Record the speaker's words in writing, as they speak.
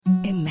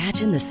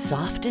Imagine the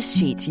softest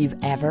sheets you've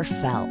ever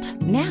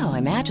felt. Now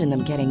imagine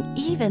them getting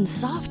even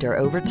softer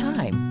over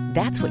time.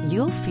 That's what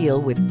you'll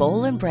feel with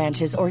Boll &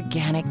 Branch's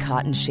organic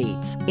cotton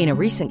sheets. In a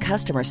recent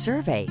customer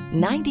survey,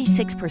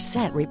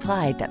 96%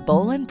 replied that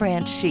Boll &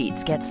 Branch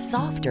sheets get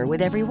softer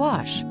with every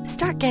wash.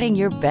 Start getting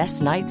your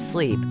best night's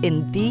sleep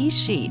in these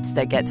sheets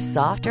that get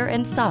softer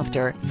and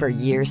softer for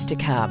years to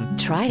come.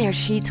 Try their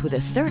sheets with a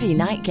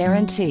 30-night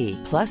guarantee.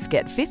 Plus,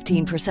 get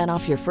 15%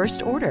 off your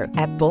first order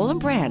at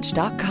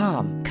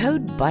bollandbranch.com.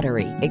 Code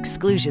BUTTERY.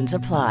 Exclusions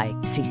apply.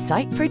 See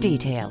site for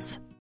details.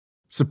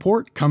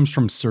 Support comes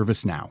from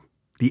ServiceNow,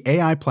 the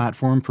AI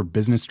platform for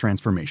business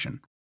transformation.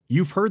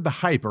 You've heard the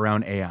hype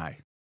around AI.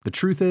 The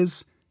truth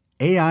is,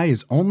 AI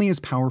is only as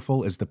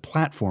powerful as the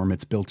platform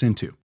it's built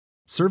into.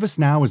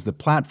 ServiceNow is the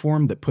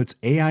platform that puts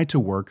AI to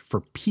work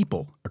for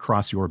people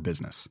across your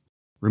business,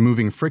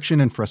 removing friction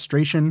and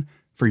frustration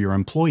for your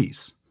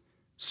employees,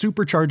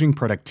 supercharging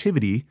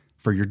productivity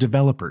for your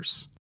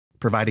developers,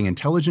 providing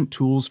intelligent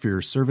tools for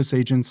your service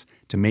agents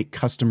to make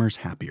customers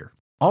happier.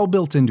 All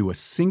built into a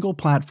single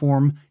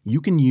platform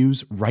you can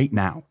use right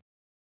now.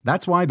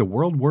 That's why the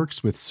world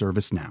works with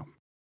ServiceNow.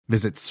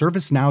 Visit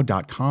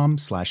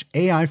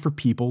servicenow.com/AI for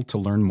people to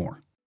learn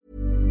more.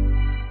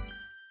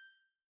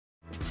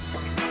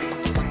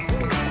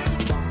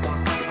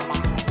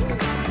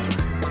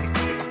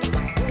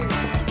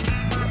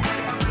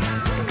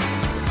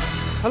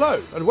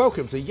 Hello and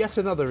welcome to yet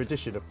another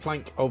edition of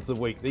Plank of the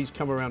Week. These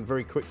come around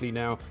very quickly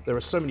now. There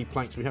are so many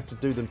planks, we have to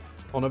do them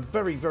on a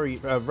very, very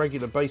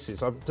regular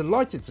basis. I'm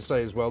delighted to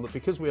say as well that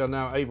because we are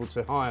now able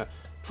to hire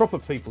proper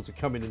people to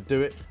come in and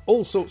do it,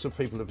 all sorts of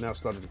people have now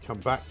started to come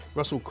back.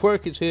 Russell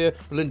Quirk is here,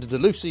 Belinda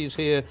DeLucy is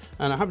here,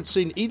 and I haven't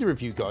seen either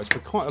of you guys for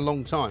quite a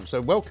long time.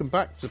 So welcome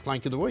back to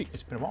Plank of the Week.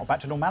 It's been a while, back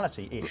to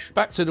normality-ish.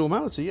 Back to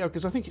normality, yeah,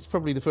 because I think it's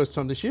probably the first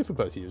time this year for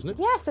both of you, isn't it?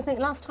 Yes, I think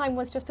last time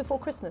was just before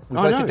Christmas. We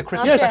both did the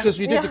Christmas Yes, special. because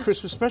you did the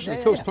Christmas special,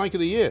 of course, Plank of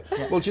the Year.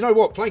 Yeah. Well, do you know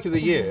what? Plank of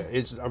the Year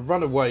is a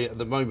runaway at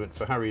the moment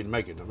for Harry and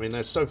Meghan. I mean,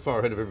 they're so far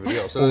ahead of everybody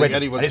else. I don't think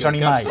anyone's it's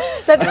only May.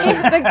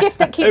 The gift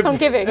that keeps on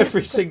giving.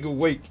 Every single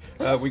week,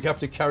 we have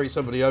to carry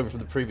somebody over from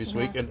the previous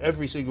week, and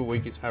every single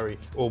week it's Harry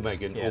or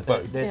Meghan or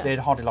both. They'd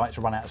hardly like to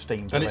run out of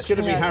steam. And it's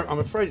going to be Harry. I'm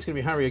afraid it's going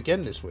to be Harry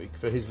again this week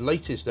for his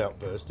latest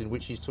outburst, in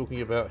which he's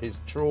talking about his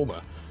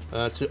trauma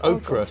to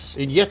Oprah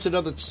in yet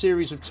another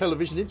series of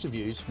television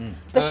interviews.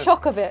 The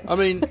shock of it. I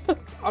mean,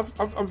 I'm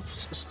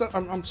sort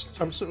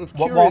of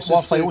curious.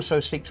 Whilst they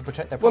also seek to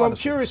protect their privacy. Well, I'm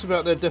curious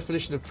about their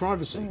definition of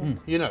privacy.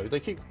 You know,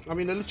 they're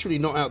literally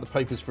not out of the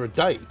papers for a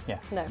day. Yeah.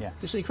 No. Yeah.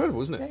 It's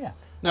incredible, isn't it? Yeah.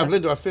 Now,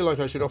 Belinda, I feel like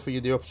I should offer you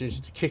the opportunity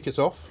to kick us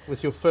off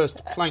with your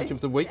first plank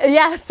of the week.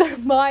 Yeah, so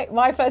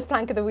my first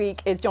plank of the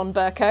week is John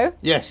Bercow.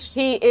 Yes.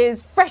 He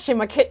is fresh in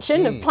my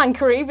kitchen of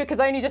plankery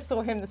because I only just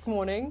saw him this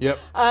morning. Yep.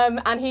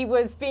 And he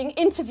was being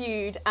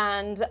interviewed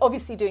and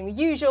obviously doing the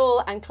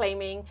usual and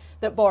claiming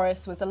that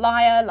Boris was a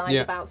liar, lying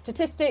about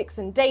statistics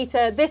and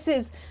data. This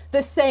is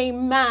the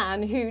same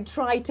man who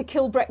tried to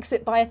kill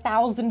Brexit by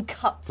 1,000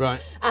 cuts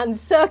and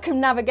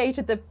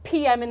circumnavigated the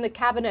PM in the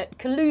cabinet,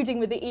 colluding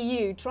with the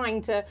EU,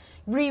 trying to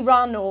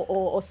rerun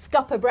or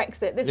scupper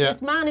Brexit.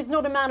 This man is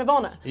not a man of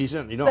honour. He's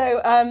certainly not.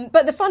 So,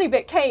 but the funny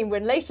bit came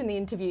when later in the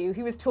interview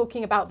he was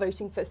talking about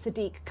voting for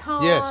Sadiq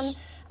Khan. Yes.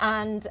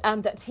 And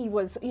that he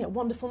was,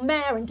 wonderful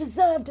mayor and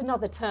deserved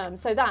another term.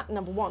 So that,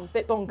 number one,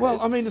 bit bonkers.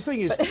 Well, I mean, the thing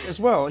is, as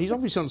well, he's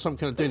obviously on some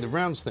kind of doing the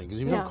rounds thing because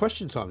he was on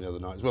Question Time the other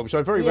night as well, which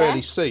I very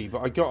rarely see.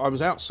 But I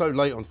was out so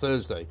late on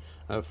Thursday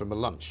from a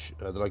lunch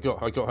that I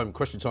got home.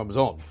 Question Time was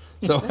on,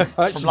 so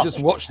I actually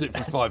just watched it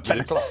for 5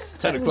 minutes.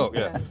 10 o'clock,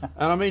 yeah.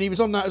 And I mean, he was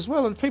on that as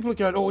well, and people are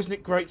going, "Oh, isn't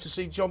it great to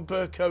see John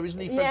Bercow?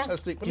 Isn't he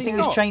fantastic?" But do you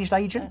think he's changed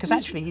agent? Because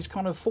actually, he's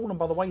kind of fallen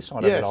by the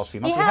wayside over the last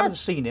few months. We haven't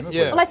seen him.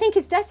 Well, I think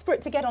he's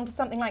desperate to get onto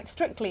something like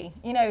Strictly.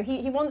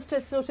 He wants to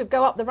sort of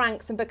go up the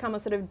ranks and become a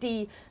sort of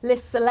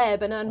D-list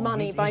celeb and earn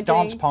money by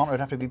doing... His dance partner would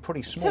have to be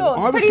pretty small.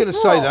 I was going to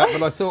say that,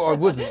 but I thought I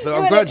wouldn't.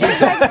 But I'm glad you did.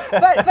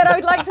 But I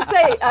would like to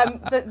say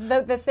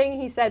the thing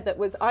he said that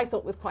I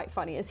thought was quite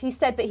funny is he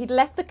said that he'd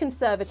left the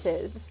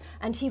Conservatives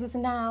and he was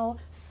now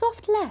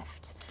soft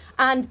left.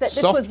 And that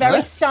this was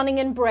very stunning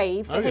and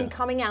brave for him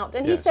coming out.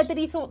 And he said that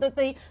he thought that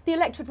the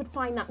electorate would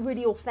find that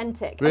really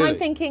authentic. Really? And I'm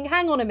thinking,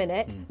 hang on a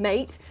minute,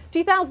 mate.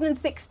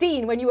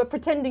 2016, when you were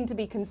pretending to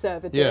be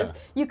Conservative,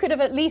 you could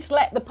have at least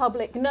let the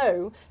public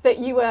know that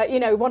you were,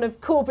 one of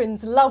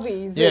Corbyn's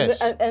lovies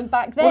and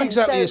back then. What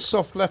exactly is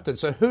soft left then?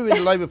 So who in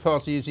the Labour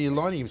Party is he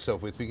aligning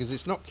himself with? Because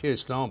it's not Keir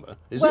Starmer,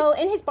 is it? Well,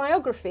 in his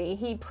biography,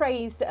 he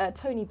praised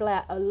Tony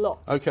Blair a lot.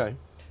 Okay.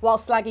 While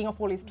slagging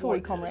off all his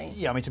Tory comrades.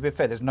 Yeah, I mean, to be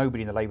fair, there's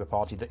nobody in the Labour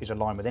Party that is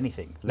aligned with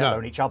anything, let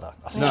alone each other.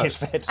 I think it's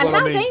fair to say. And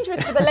how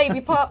dangerous for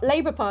the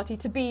Labour Party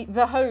to be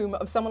the home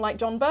of someone like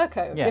John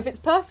Bercow. Yeah. If it's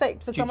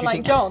perfect for someone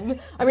like John,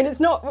 I mean,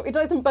 it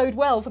doesn't bode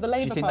well for the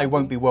Labour Party. Do you think they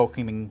won't be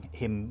welcoming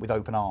him with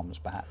open arms,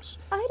 perhaps?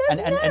 I don't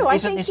know. And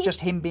isn't this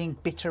just him being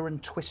bitter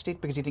and twisted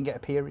because he didn't get a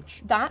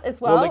peerage? That as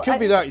well. Well, it could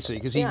be that, you see,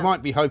 because he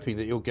might be hoping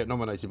that he'll get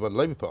nominated by the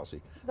Labour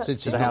Party,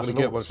 since he's not going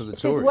to get one from the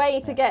it's Tories. his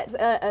way to get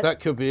that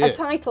could be a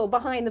title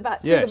behind the back.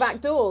 Yes. the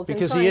back doors.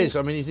 Because he is.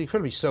 I mean, he's an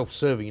incredibly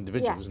self-serving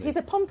individual, Yes, isn't he's he?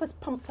 a pompous,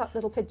 pumped-up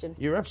little pigeon.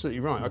 You're absolutely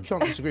right. I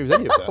can't disagree with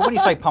any of that. But when you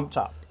say pumped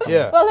up,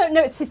 Yeah. Well,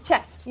 no, it's his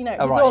chest. You know,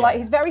 Oh, he's right, all yeah. like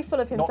he's very full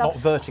of himself. not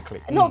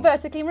vertically. Not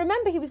vertically. And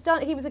remember, he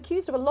was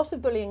accused of a lot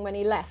of bullying when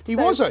he left. He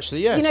was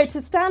actually, yes. You know,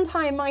 to stand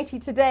high and mighty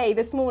today,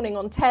 this morning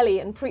on telly,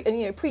 and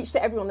preach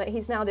to everyone that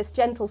he's now this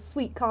gentle,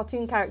 sweet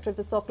cartoon character of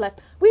the soft left.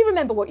 We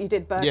remember what you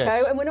did, Burko,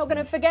 Yes. and we're not going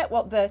to forget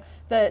what the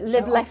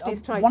live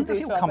lefties tried to do. I wonder if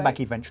to he'll our come vote. back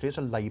eventually as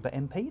a Labour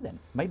MP then.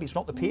 Maybe it's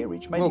not the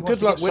peerage. Maybe Well, he wants good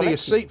to luck get winning a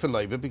selected. seat for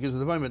Labour, because at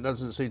the moment it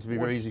doesn't seem to be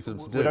very easy for them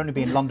to do. Would only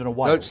be in London or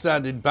Wales. Don't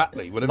stand in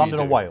Batley, whatever London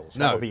you or do. Wales,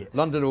 No, that'll be it.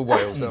 London or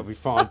Wales, that'll be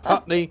fine.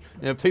 Putney,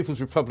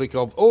 People's Republic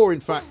of, or in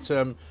fact,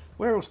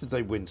 where else did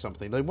they win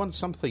something? They won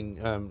something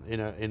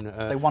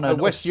They won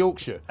West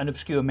Yorkshire. An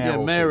obscure mayor. Yeah,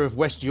 mayor of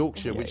West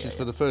Yorkshire, Yeah, which yeah, is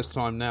for the first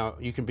time now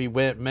you can be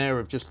mayor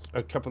of just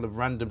a couple of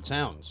random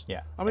towns.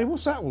 Yeah. I mean,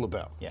 what's that all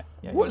about? Yeah,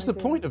 yeah, What's yeah. the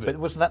point of it? But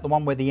wasn't that the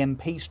one where the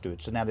MP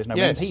stood? So now there's no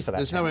Yes, MP for that.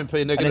 there's town. no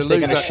MP, and they're Unless going to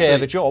lose gonna that share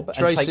seat. the job and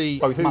Tracy,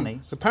 take both who money.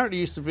 apparently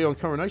used to be on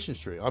Coronation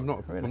Street. I'm not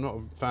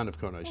a fan of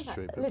Coronation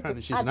Street, but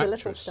apparently she's an adds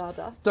actress. a little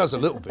stardust. Does a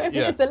little bit,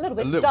 yeah. It's a little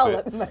bit dull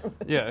at the moment.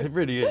 Yeah, it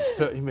really is.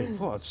 But I mean,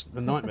 what? It's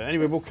a nightmare.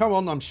 Anyway, we'll come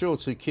on, I'm sure,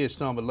 to Keir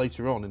Starmer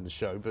later on in the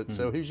show. But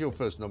so, who's your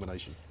first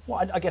nomination?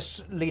 Well, I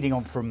guess leading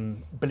on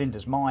from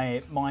Belinda's,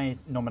 my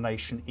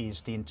nomination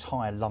is the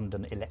entire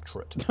London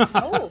electorate.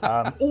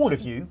 All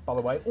of you, by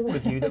the way, all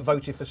of you that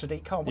voted for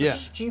Sadiq Khan. What Yeah. a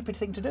stupid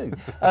thing to do.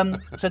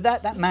 So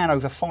that man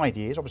over 5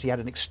 years, obviously had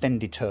an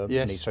extended term,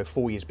 didn't he? Yes. So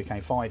 4 years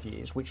became 5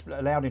 years, which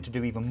allowed him to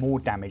do even more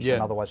damage Yeah.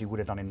 than otherwise he would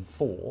have done in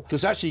 4.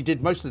 Because actually, he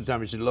did most of the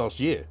damage in the last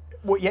year.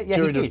 Well, yeah,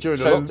 during he the, did. during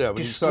the So lockdown,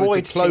 when he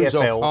started to close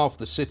off half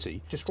the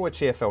city. Destroyed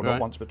TfL Right. not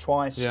once but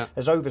twice, Yeah.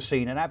 has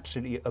overseen an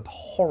absolutely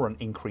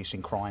abhorrent increase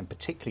in crime,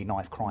 particularly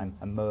knife crime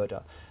and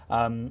murder.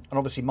 And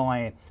obviously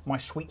my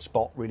sweet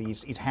spot really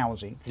is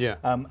housing. Yeah.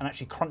 And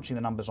actually crunching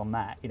the numbers on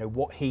that,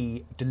 what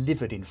he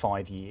delivered in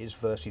 5 years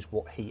versus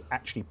what he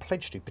actually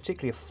pledged to,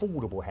 particularly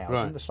affordable housing,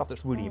 Right. the stuff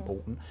that's really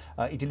important.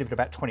 He delivered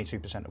about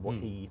 22% of what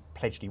he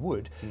pledged he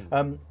would.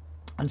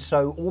 And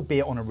so,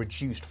 albeit on a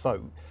reduced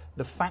vote,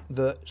 the fact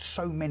that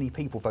so many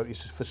people voted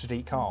for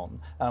Sadiq Khan,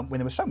 when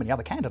there were so many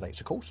other candidates,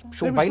 of course. There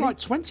Sean was Bailey, like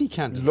 20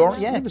 candidates. Laura, I've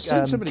yeah, never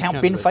seen so many Count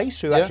candidates.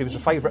 Binface, who Yeah. actually was a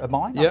favourite of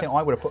mine. Yeah. I think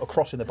I would have put a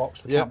cross in the box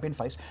for Yeah. Count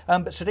Binface.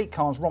 But Sadiq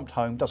Khan's romped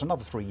home, does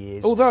another 3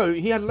 years. Although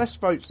he had less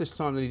votes this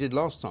time than he did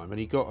last time, and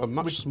he got a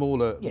much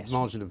smaller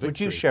margin of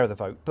victory. Reduced share of the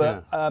vote.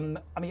 But, I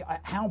mean,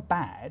 how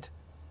bad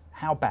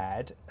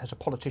has a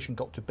politician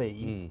got to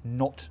be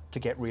not to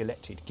get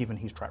re-elected, given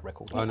his track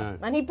record? I know.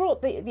 And he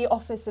brought the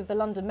office of the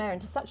London Mayor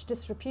into such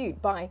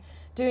disrepute by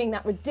doing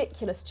that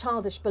ridiculous,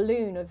 childish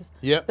balloon of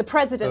the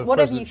president, Of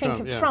whatever President you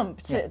think Trump,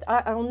 of Trump.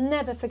 I'll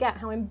never forget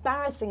how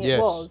embarrassing it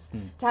Yes. was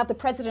to have the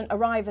president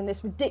arrive in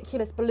this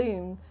ridiculous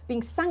balloon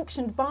being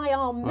sanctioned by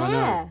our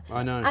mayor.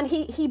 I know. And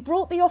he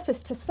brought the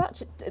office to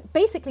such,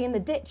 basically in the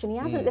ditch, and he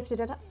hasn't lifted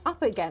it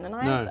up again. And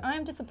I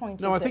am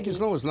disappointed. No, I that think he- as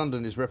long as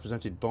London is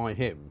represented by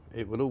him,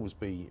 it will always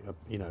be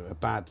a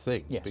bad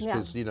thing. Yes.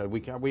 Because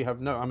we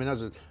have no. I mean,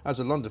 as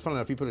a London, funny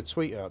enough, he put a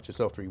tweet out just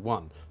after he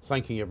won,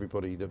 thanking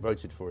everybody that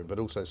voted for him, but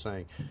also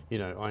saying,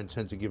 I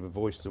intend to give a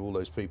voice to all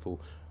those people,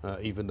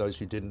 even those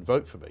who didn't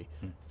vote for me.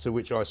 To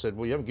which I said,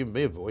 well, you haven't given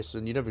me a voice,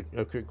 and you never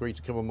agreed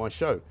to come on my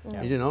show. You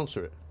didn't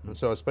answer it, and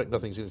so I expect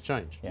nothing's going to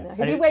change. Yeah. No, And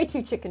he'd be it- way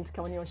too chicken to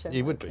come on your show.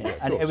 He would be. Yeah, of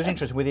And it course. was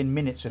interesting, within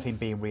minutes of him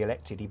being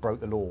re-elected, he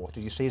broke the law.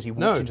 Did you see as he walked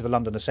No. into the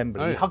London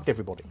Assembly, Oh, he yeah. hugged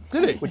everybody.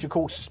 Did he? Which, of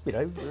course,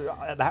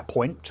 at that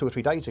point, 2 or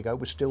 3 days ago,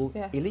 was still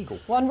Yes. illegal.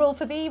 One rule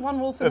for thee, one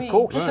rule for me. Of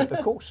course, Right. of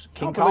course. I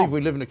King can't believe Khan.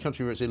 we live in a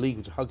country where it's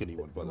illegal to hug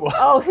anyone, by the way.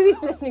 Oh, who's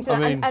listening to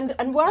that? I mean-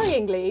 and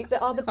worryingly,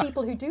 there are the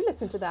people who do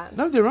listen to that.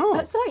 No, there are.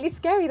 That's slightly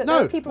scary that there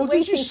No, are people well, did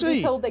waiting you to be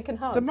see told they can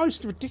hug. the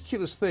most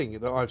ridiculous thing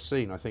that I've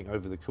seen, I think,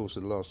 over the course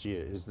of the last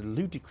year is the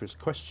ludicrous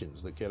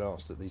questions that get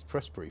asked at these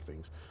press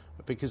briefings.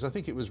 Because I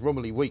think it was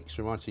Romilly Weeks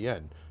from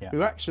ITN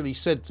who actually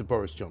said to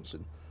Boris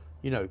Johnson,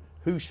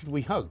 who should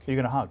we hug? Who are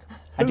you going to hug?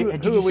 Who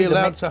did are you we see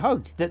allowed to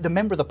hug? The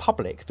member of the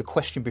public, the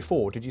question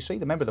before, did you see?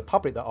 The member of the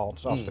public that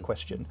asked the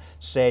question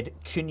said,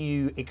 can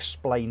you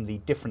explain the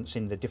difference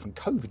in the different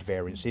COVID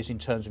variances in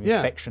terms of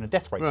infection and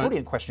death rate? Right.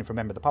 Brilliant question from a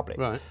member of the public.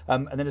 Right.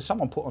 And then as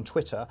someone put on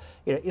Twitter,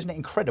 isn't it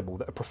incredible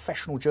that a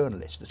professional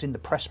journalist that's in the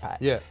press pack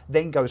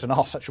then goes and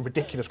asks such a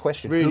ridiculous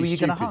question? Really Who are you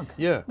going to stupid. hug?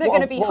 Yeah. They're What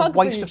going a- to be what a hug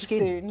waste of booths skin.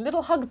 soon.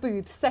 Little hug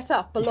booths set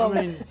up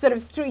along sort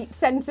of street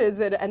centres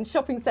and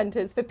shopping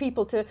centres for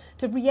people to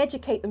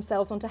re-educate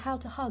themselves onto how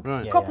to hug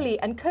Right. properly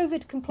and COVID You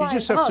compliant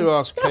just have hugs. to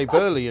ask Kay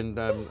Burley and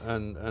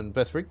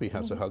Beth Rigby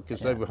how to hug, because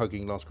they were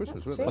hugging last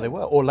Christmas, weren't true. Well, they? they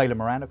were. Or Layla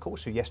Moran, of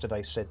course, who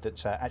yesterday said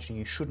that actually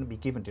you shouldn't be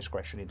given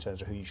discretion in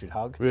terms of who you should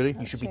hug. Really?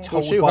 You should be true.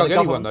 told Well, she'll by hug the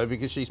anyone, government. though,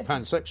 because she's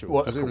pansexual. Well,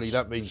 of Presumably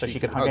course. that means so she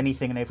can hug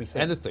anything and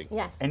everything. Anything.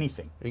 Yes.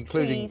 Anything.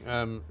 Including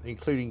Trees.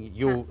 including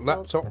your Cats,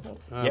 laptop, dogs,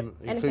 I think. Yep.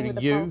 including Anything with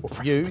a you, pulse.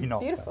 Preferably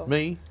not. Beautiful.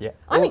 me. Yeah.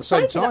 all I'm at the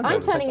same excited. time. I'm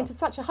Belinda. turning into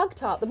such a hug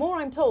tart. The more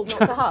I'm told not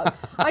to hug,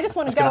 I just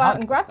want to go gonna out hug.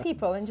 and grab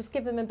people and just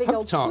give them a big Hug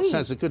old tart squeeze.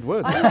 sounds a good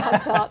word. I'm a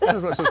hug tart.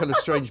 Sounds like some kind of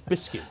strange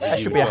biscuit. That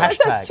you should be a are. hashtag.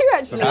 That's true,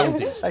 actually.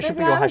 Aldi's. That should Maybe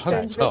be your I'm a hashtag.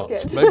 strange Tart.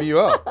 biscuit. Maybe you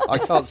are. I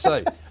can't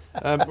say.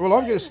 Well,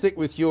 I'm going to stick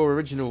with your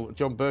original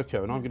John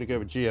Burko, and I'm going to go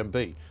with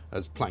GMB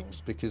as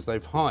planks because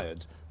they've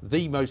hired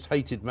the most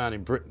hated man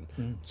in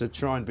Britain to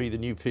try and be the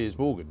new Piers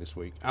Morgan this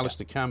week,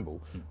 Alistair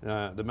Campbell,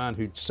 the man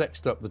who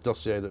sexed up the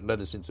dossier that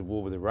led us into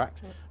war with Iraq,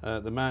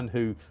 the man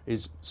who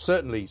is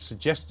certainly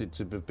suggested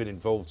to have been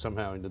involved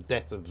somehow in the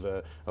death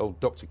of old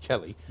Dr.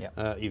 Kelly,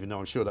 even though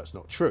I'm sure that's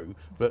not true.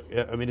 But,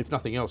 I mean, if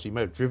nothing else, he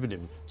may have driven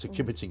him to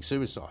committing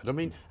suicide. I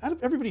mean,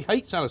 everybody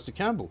hates Alistair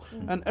Campbell,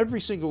 and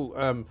every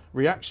single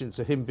reaction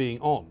to him being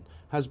on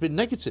has been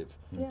negative.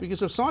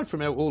 Because aside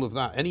from all of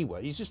that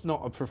anyway, he's just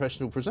not a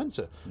professional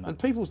presenter. And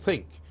people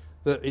think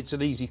that it's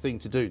an easy thing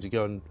to do to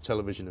go on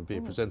television and be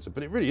a presenter,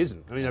 but it really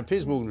isn't. I mean,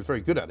 Piers Morgan was very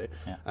good at it,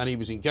 and he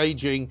was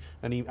engaging,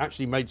 and he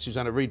actually made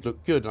Susanna Reid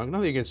look good. And I've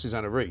nothing against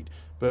Susanna Reid,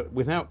 but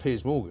without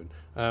Piers Morgan,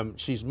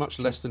 she's much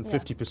less than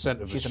 50% of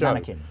the show. She's a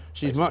mannequin.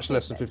 She's much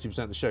less than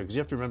 50% of the show, because you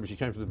have to remember she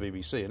came from the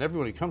BBC, and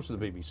everyone who comes to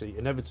the BBC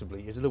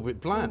inevitably is a little bit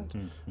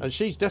bland. And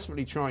she's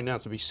desperately trying now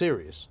to be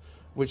serious,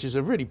 which is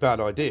a really bad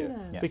idea,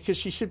 because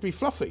she should be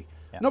fluffy.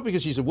 Not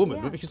because she's a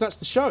woman, but because that's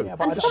the show.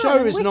 And the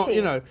show is witty. not,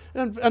 you know,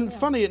 and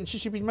funny, and she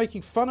should be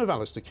making fun of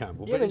Alistair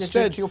Campbell. But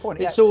instead, to your point,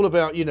 it's all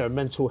about, you know,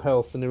 mental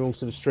health, and they're all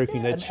sort of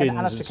stroking their chins. And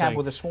Alistair saying,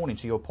 Campbell this morning,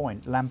 to your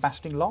point,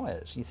 lambasting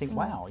liars. You think,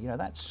 wow, you know,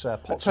 that's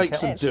that takes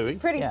some doing.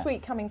 It's pretty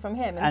sweet coming from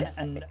him.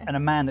 And a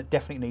man that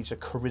definitely needs a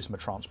charisma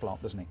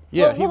transplant, doesn't he?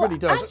 Yeah, he really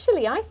does.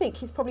 Actually, I think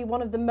he's probably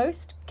one of the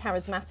most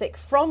charismatic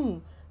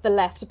from the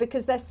left,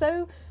 because they're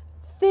so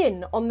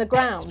thin on the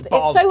ground.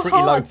 It's so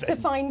hard to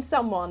find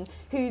someone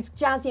who's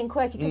jazzy and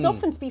quirky, because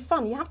often to be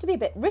fun you have to be a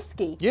bit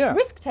risky,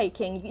 risk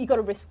taking. You've got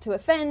to risk to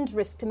offend,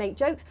 risk to make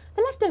jokes.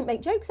 The left don't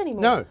make jokes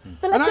anymore. No,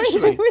 the left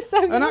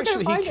and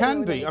actually he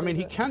can be. I mean,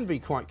 he can be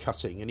quite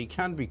cutting, and he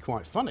can be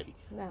quite funny.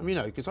 Yeah. You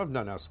know, because I've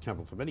known Alistair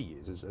Campbell for many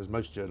years, as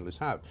most journalists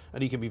have,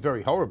 and he can be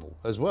very horrible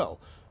as well.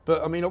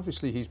 But I mean,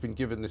 obviously he's been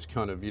given this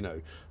kind of, you know,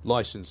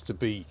 license to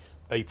be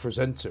a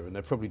presenter, and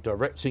they're probably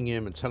directing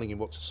him and telling him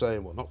what to say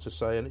and what not to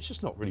say, and it's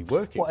just not really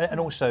working. Well, and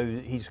also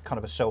he's kind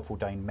of a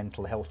self-ordained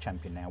mental health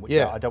champion now, which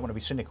I don't want to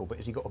be cynical, but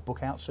has he got a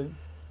book out soon?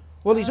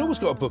 Well, he's always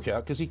got a book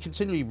out, because he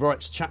continually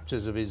writes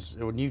chapters of his,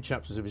 or new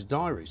chapters of his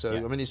diary. So I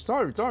mean, his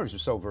diaries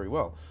have sold very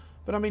well.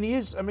 But I mean, he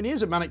is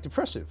a manic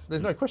depressive.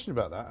 There's no question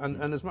about that.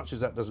 And as much as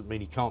that doesn't mean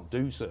he can't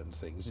do certain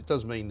things, it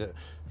does mean that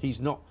he's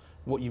not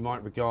what you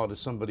might regard as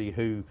somebody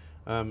who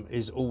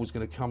is always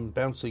going to come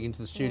bouncing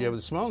into the studio with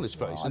a smile on his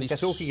face. And he's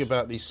talking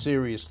about these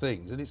serious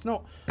things. And it's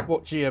not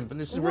what GM, and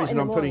this is the reason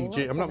I'm putting,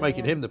 I'm not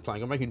making him the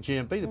plank, I'm making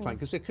GMB the plank,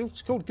 because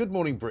it's called Good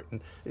Morning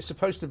Britain. It's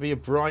supposed to be a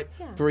bright,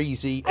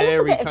 breezy,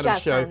 airy kind of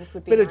show.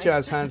 Bit of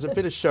jazz hands, a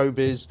bit of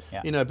showbiz,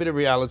 you know, a bit of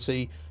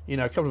reality, you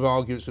know, a couple of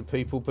arguments with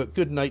people, but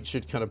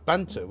good-natured kind of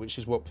banter, which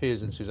is what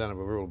Piers and Susanna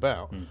were all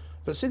about.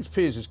 But since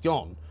Piers is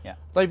gone,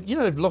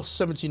 they've lost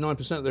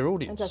 79% of their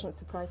audience. It doesn't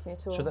surprise me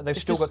at all. So they've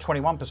still got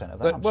 21% of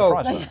that. I'm well,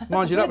 surprised.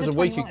 mind you, that was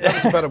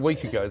about a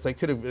week ago. They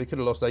could have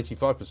lost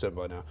 85%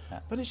 by now.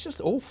 But it's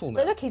just awful now.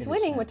 But look, he's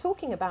winning. We're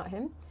talking about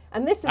him.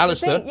 And this is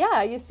Alistair. the thing.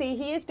 Yeah, you see,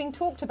 he is being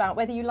talked about,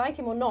 whether you like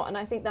him or not. And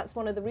I think that's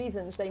one of the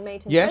reasons they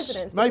made him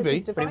president. Yes, maybe.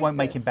 But it won't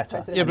make him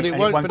better. Yeah, but it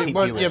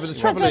won't. Yeah, but the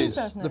trouble is,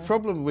 No. the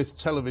problem with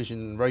television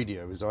and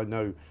radio, as I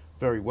know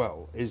very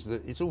well, is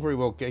that it's all very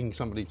well getting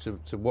somebody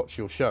to watch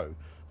your show,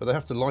 but they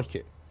have to like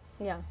it.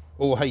 Yeah.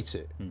 Or hate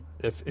it,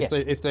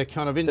 if they're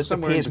kind of in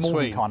somewhere in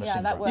between. Kind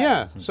of that works.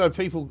 Yeah, so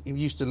people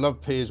used to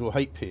love Piers or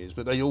hate Piers,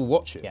 but they all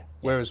watch it.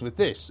 Whereas with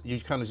this, you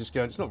kind of just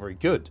go, it's not very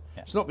good.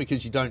 It's not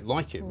because you don't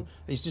like him;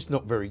 he's just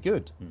not very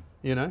good.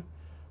 You know,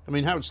 I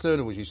mean, Howard Stern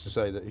always used to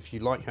say that if you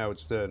like Howard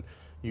Stern,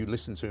 you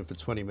listen to him for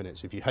 20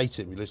 minutes. If you hate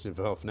him, you listen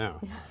to him for half an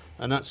hour.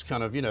 And that's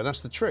kind of, you know,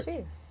 that's the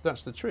trick.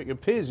 That's the trick. And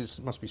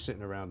Piers must be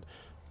sitting around,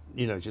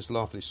 you know, just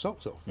laughing his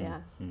socks off.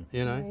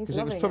 You know, because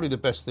it was probably the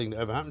best thing that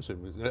ever happened to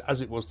him,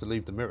 as it was to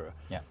leave the Mirror,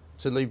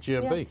 to leave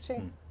GMB. Yeah, it's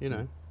true. You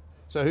know.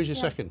 So who's your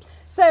second?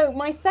 So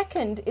my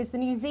second is the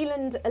New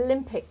Zealand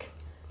Olympic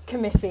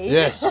Committee.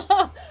 Yes.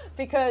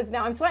 Because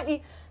now I'm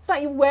slightly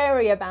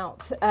wary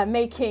about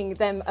making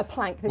them a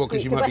plank this week.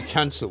 Because you might be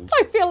cancelled.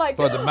 I feel like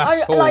by the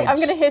mass I'm hordes.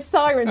 going to hear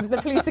sirens and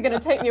the police are going to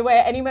take me away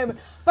at any moment.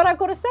 But I've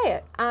got to say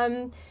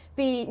it.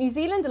 The New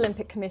Zealand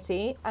Olympic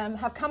Committee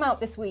have come out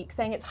this week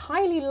saying it's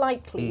highly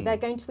likely they're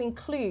going to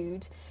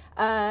include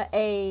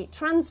a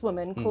trans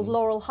woman called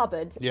Laurel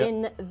Hubbard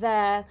in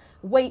their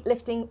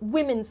weightlifting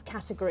women's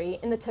category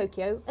in the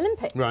Tokyo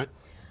Olympics. Right.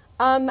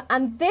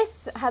 And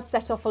this has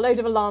set off a load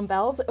of alarm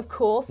bells, of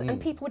course,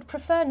 and people would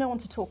prefer no one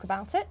to talk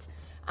about it.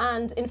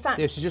 And in fact...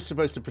 Yeah, she's just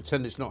supposed to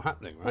pretend it's not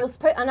happening, right?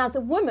 And as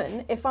a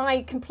woman, if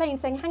I complain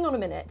saying, hang on a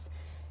minute,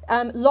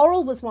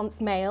 Laurel was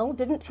once male,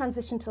 didn't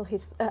transition till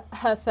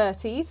her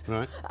 30s,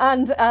 right.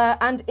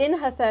 And in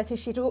her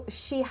 30s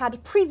she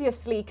had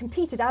previously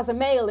competed as a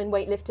male in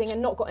weightlifting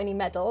and not got any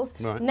medals.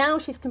 Right. Now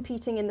she's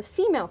competing in the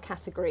female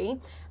category,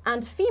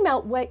 and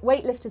female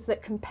weightlifters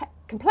that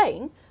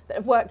complain, that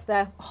have worked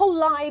their whole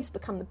lives,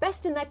 become the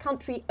best in their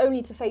country,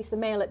 only to face a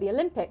male at the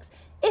Olympics,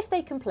 if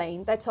they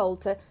complain, they're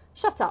told to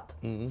shut up,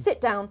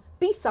 sit down,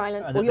 be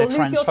silent, And or that you'll they're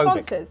lose your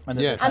transphobic. sponsors. And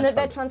that Yes. And that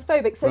they're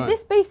transphobic. So Right.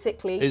 this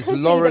basically Is could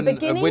Lauren be the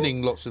beginning.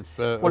 winning lots of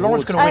Lauren's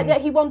awards? going to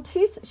win. He won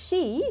two.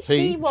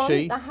 She won.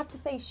 she. I have to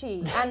say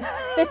she. And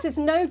this is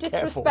no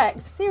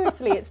disrespect.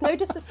 Seriously, it's no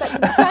disrespect to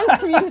the trans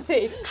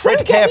community. Tread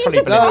Don't get me carefully,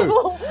 into Belinda.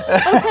 trouble.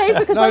 Okay,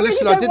 because No, I really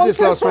listen, I don't did want this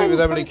to last week with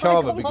offend Emily people.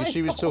 Carver Oh because my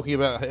she was God. talking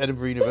about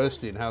Edinburgh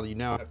University and how you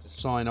now have to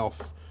sign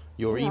off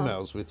your Yeah.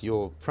 emails with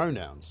your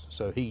pronouns.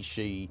 So he,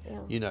 she, Yeah.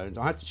 you know.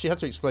 She had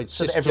to explain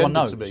So that everyone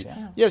cisgender to knows, me.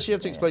 yeah. Yeah, she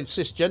had to explain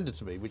cisgender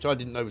to me, which I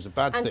didn't know was a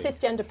bad And thing.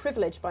 cisgender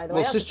privilege, by the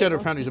Well, way. that's a big cisgender one.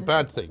 apparently is a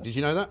bad thing. Did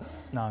you know that?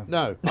 No.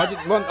 No,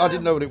 I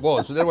didn't know what it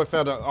was. And then when I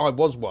found out I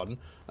was one,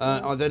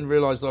 I then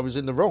realised I was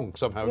in the wrong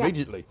somehow Yes.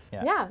 immediately.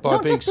 Yeah, By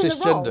not being just in the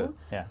cisgender. wrong,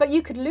 Yeah. but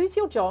you could lose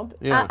your job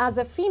Yeah. as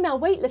a female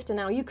weightlifter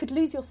now. You could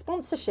lose your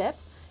sponsorship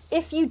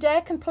if you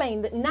dare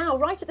complain that now,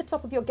 right at the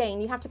top of your game,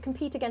 you have to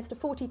compete against a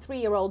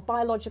 43-year-old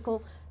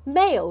biological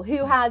male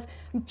who has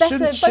better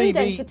bone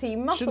density,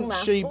 muscle shouldn't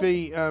mass. she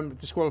be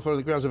disqualified on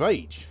the grounds of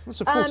age? What's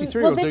a Well,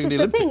 43-year-old this doing is in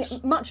the the Olympics?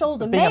 thing. Much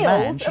older Being a males,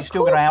 man, of she's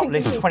still going to course, can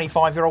outlive compete.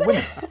 25-year-old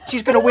women.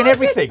 She's going to win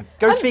everything.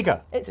 Go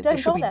figure. It's There don't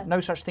should be bother. no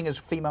such thing as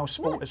female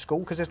sport at school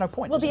because there's no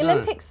point. Well, the is there?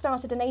 Olympics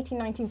started in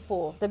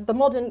 1894, the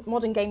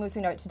modern game as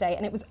we know it today,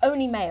 and it was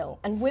only male,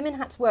 and women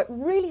had to work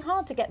really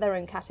hard to get their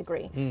own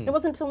category. It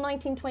wasn't until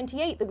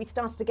 1928 that we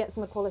started to get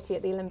some equality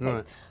at the Olympics.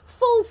 Right.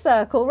 Full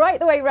circle, right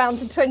the way round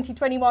to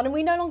 2021, and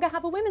we no longer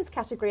have a women's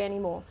category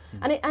anymore.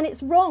 And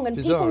it's wrong, and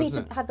bizarre, people need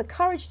isn't to it? have the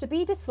courage to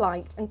be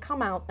disliked and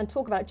come out and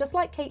talk about it, just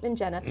like Caitlyn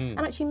Jenner. And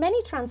actually,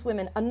 many trans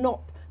women are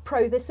not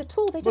pro this at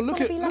all. They just Well,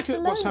 want to be left look at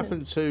alone. what's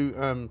happened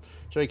to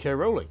J.K.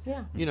 Rowling.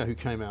 Yeah. You know, who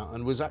came out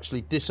and was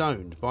actually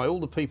disowned by all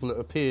the people that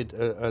appeared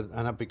and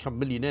have become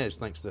millionaires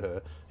thanks to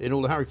her in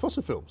all the Harry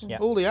Potter films. Yeah.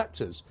 All the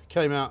actors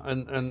came out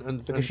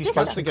and Because she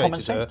spoke some common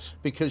castigated her sense.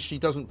 because she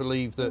doesn't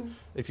believe that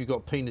if you've got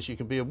a penis you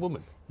can be a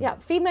woman. Yeah,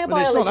 female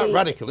But it's biology not that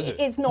radical, is it?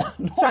 is not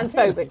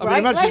transphobic, I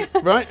right? mean, imagine,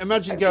 right?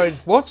 Imagine going,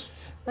 what?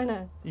 I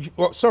know.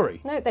 What? Sorry.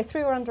 No, they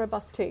threw her under a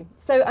bus too.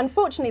 So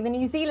unfortunately, the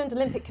New Zealand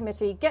Olympic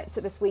Committee gets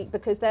it this week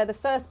because they're the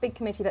first big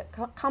committee that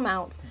come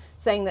out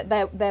saying that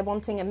they're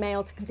wanting a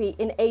male to compete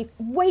in a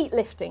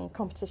weightlifting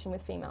competition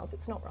with females.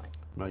 It's not right.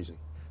 Amazing.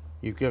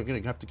 You're going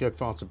to have to go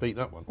far to beat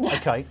that one.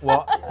 Okay,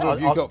 well, What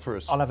have you got for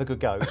us? I'll have a good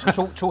go.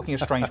 So talking of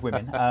strange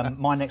women,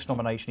 my next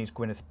nomination is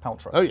Gwyneth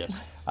Paltrow. Oh,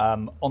 yes.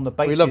 On the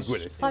basis, love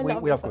Gwyneth. I We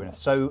love love her. Gwyneth.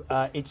 So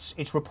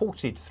it's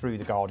reported through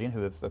The Guardian,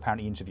 who have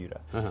apparently interviewed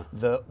her, Uh-huh.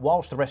 that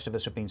whilst the rest of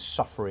us have been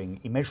suffering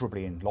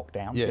immeasurably in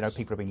lockdown, you know, Yes.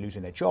 people have been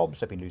losing their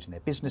jobs, they've been losing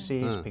their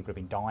businesses, people have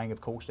been dying, of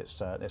course.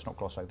 Let's not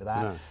gloss over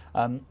that.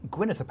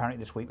 Gwyneth apparently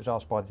this week was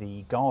asked by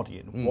The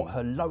Guardian what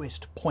her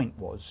lowest point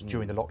was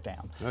during the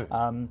lockdown.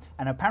 Oh.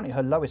 And apparently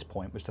her lowest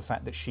point was the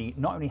fact that she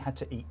not only had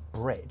to eat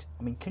bread.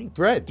 I mean, can you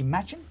Bread?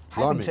 imagine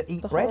having Blimey. to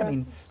eat The bread? horror. I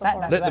mean, The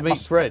horror. Let them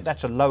eat bread.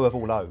 That's a low of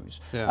all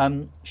lows. Yeah.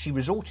 She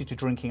resorted to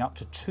drinking up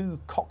to 2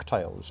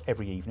 cocktails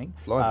every evening,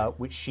 Blimey.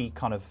 which she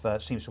kind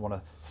of seems to want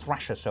to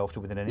thrash herself to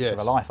within an inch of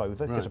her Yes. life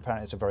over, because Right.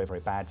 apparently it's a very, very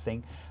bad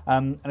thing.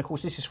 And of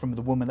course, this is from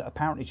the woman that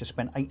apparently just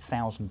spent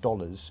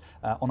 $8,000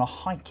 on a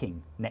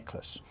hiking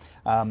necklace.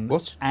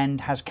 What? And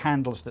has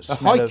candles that A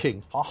smell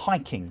hiking? of... A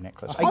hiking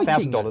necklace. A hiking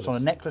 $8,000 on a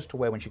necklace? necklace to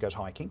wear when she goes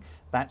hiking.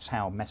 That's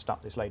how messed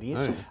up this lady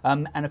is.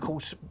 Oh. And of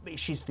course,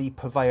 she's the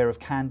purveyor of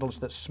candles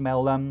that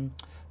smell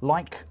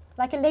like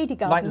Like a lady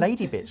garden.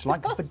 lady bits,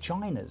 like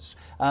vaginas.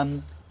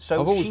 So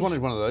I've always she's-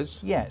 wanted one of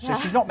those. Yeah, so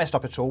she's not messed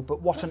up at all,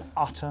 but what an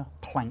utter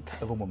plank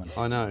of a woman.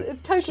 I know.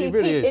 It's totally She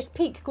really peak, is. it's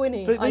peak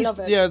Gwynny. But I these, love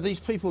it. yeah, these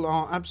people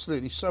are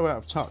absolutely so out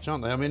of touch,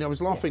 aren't they? I mean, I was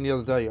laughing the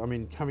other day. I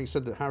mean, having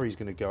said that Harry's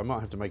going to go, I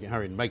might have to make it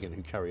Harry and Meghan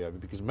who carry over,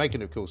 because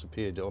Meghan, of course,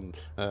 appeared on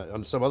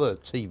some other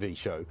TV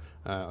show.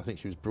 I think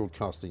she was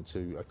broadcasting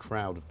to a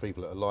crowd of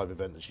people at a live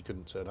event that she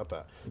couldn't turn up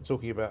at,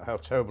 talking about how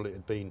terrible it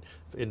had been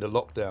in the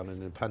lockdown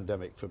and the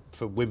pandemic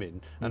for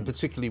women, and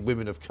particularly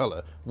women of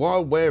colour,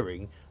 while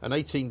wearing an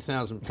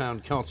 £18,000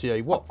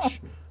 Cartier watch,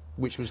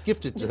 which was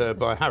gifted to her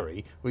by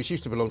Harry, which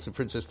used to belong to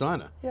Princess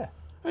Diana. Yeah.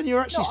 And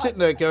you're actually sitting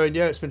there going,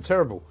 yeah, it's been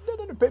terrible.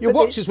 but Your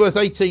watch they- is worth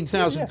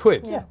 18,000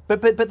 quid. Yeah,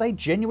 but they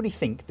genuinely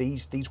think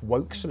these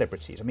woke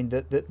celebrities, I mean,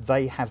 that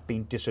they have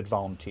been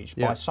disadvantaged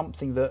Yeah. by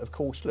something that, of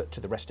course, look, to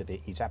the rest of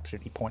it is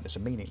absolutely pointless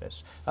and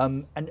meaningless.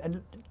 And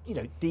you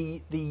know,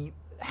 the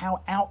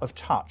how out of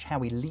touch, how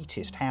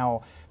elitist,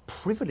 how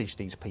privileged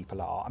these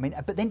people are. I mean,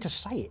 but then to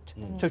say it,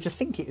 so to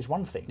think it is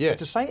one thing, Yes. but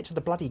to say it to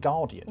the bloody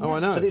Guardian, Oh, I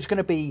know. so that it's going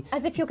to be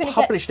As if you're going to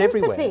get published sympathy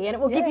everywhere, and it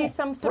will give you Yeah,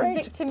 some sort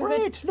bread, of victimhood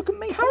bread. Look at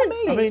me,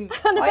 currency. I mean,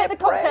 and I I bet have the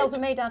cocktails bread.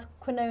 are made out of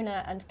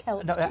quinona and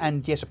kelp. No,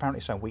 and yes,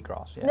 apparently so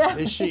wheatgrass. Yeah.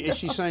 Is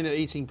she saying that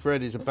eating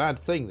bread is a bad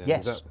thing then?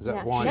 Yes. Is that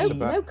Yeah. why No, it's a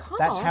bad no carbs.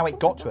 That's how it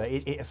got to oh her. my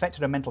It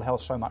affected her mental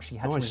health so much she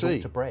had Oh, to I resort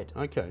see. to bread.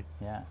 Okay.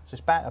 Yeah, so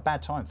it's a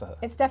bad time for her.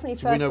 It's definitely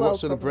Do we first know world what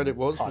sort of bread it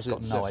problems. was? Was I've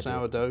it got no idea.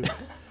 sourdough?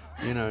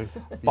 You know.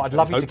 But I'd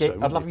love you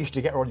to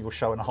to get her on your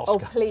show and ask Oh,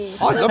 her. please.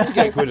 I'd love to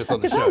get Gwyneth on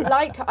the Because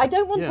show. I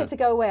don't want Yeah. her to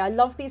go away. I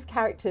love these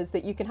characters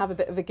that you can have a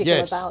bit of a giggle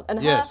Yes, about.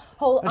 And yes. her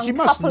whole And she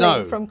must know.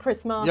 uncoupling from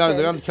Chris Martin. Yeah,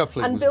 the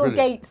uncoupling and was Bill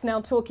brilliant. Gates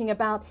now talking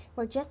about,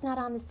 we're just not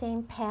on the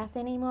same path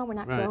anymore. We're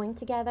not Right. growing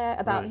together,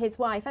 about Right. his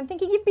wife. I'm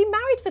thinking, you've been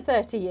married for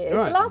 30 years.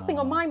 Right. The last thing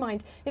on my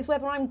mind is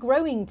whether I'm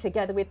growing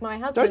together with my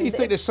husband. Don't you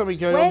think there's something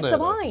going Where's on there? the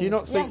though? wine? Do you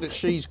not think Yes. that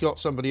she's got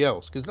somebody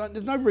else? Because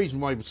there's no reason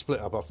why he would split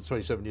up after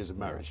 27 years of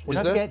marriage. Well,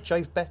 Is don't there? forget,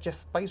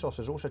 Jeff Bezos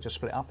has also just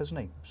split up, hasn't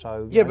he?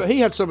 So Yeah, but he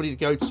had somebody to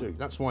go to.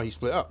 That's why he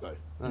split up, though.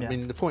 I Yeah.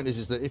 mean, the point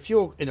is that if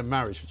you're in a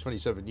marriage for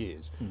 27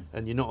 years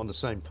and you're not on the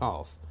same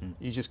path,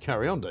 you just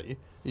carry on, don't you?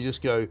 You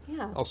just go,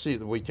 Yeah. I'll see you at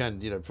the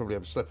weekend, probably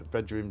have separate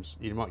bedrooms,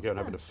 you might go and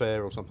have an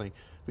affair or something,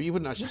 but you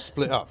wouldn't actually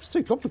split up. It's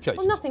too complicated.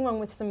 Well, nothing wrong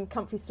with some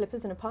comfy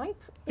slippers and a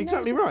pipe.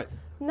 Exactly right.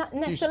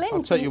 Nestle in.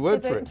 I'll take your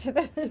word to for the,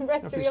 it. To the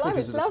rest Have of your your life. slippers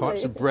It's and the lovely.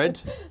 pipes, some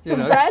bread.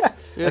 Some bread.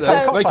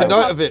 Make a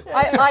note of it.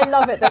 I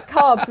love it that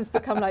carbs has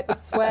become like the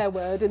swear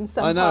word in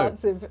some I know.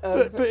 parts of.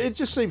 But it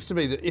just seems to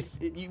me that if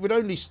you would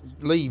only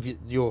leave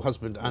your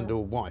husband and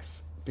or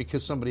wife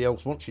because somebody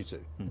else wants you to.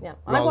 Yeah,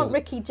 I rather want than-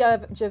 Ricky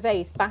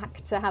Gervais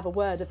back to have a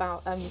word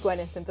about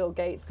Gwyneth and Bill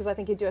Gates because I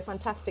think he'd do a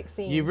fantastic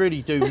scene. You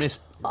really do miss.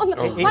 I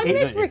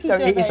miss Ricky No,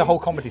 Gervais. it's a whole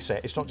comedy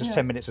set. It's not just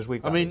 10 minutes as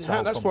we've I done. mean, It's a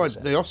whole that's why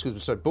comedy the set. Oscars were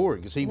so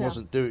boring because he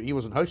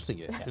wasn't hosting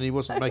it and he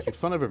wasn't making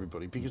fun of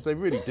everybody because they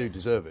really do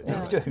deserve it.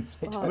 don't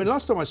they? I mean,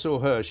 last time I saw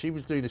her, she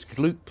was doing this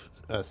gloop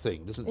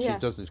thing, doesn't she? Yeah. She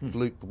does this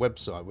gloop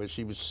website where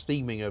she was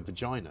steaming her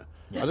vagina.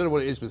 I don't know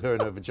what it is with her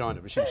and her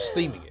vagina, but she was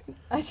steaming it.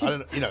 I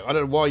don't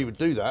know why you would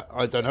do that.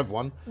 I don't have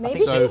one.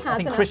 Maybe so, she has I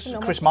think an Chris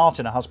astronomical-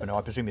 Martin, her husband, who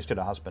I presume is still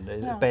her husband,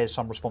 bears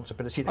some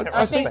responsibility there.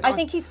 I I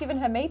think he's given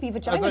her maybe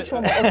vagina they-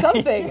 trauma or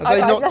something. Are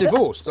they not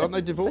divorced? Aren't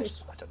they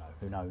divorced? I don't know.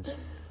 Who knows? And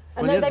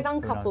Well, no, yeah. they've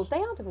uncoupled. They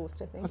are divorced,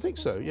 I think. I think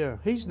so, yeah.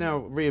 He's now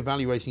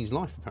re-evaluating his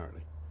life,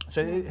 apparently.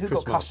 So who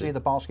Chris got custody Martin. of the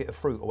basket of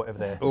fruit or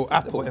whatever Or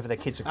their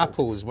kids are called?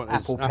 Apple is what it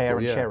is. Apple, pear,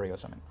 and yeah. cherry or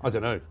something. I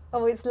don't know.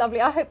 Oh, it's lovely.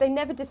 I hope they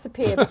never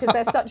disappear because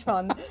they're such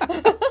fun.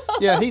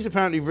 Yeah, he's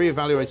apparently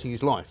re-evaluating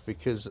his life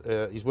because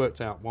he's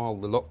worked out while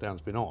the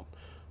lockdown's been on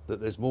that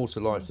there's more to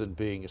life than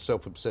being a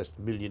self-obsessed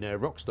millionaire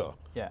rock star,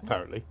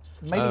 apparently.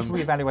 Maybe he's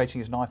re-evaluating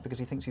his life because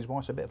he thinks his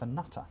wife's a bit of a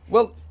nutter.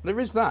 Well, there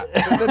is that.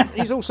 But then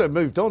he's also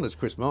moved on as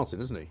Chris Martin,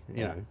 isn't he?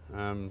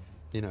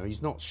 You know,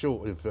 he's not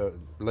short of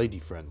lady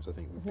friends, I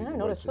think. would be No, the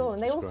not way at to all.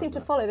 And they all describe seem to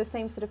that. follow the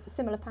same sort of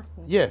similar pattern.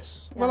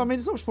 Yes. Well, Yeah. I mean,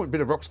 it's not much point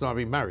being a rock star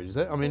being married, is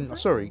there? I mean,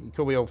 sorry, you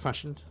call me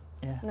old-fashioned.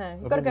 Yeah. No,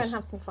 you've I've got to go always- and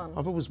have some fun.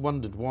 I've always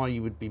wondered why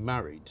you would be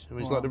married. I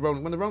mean, it's like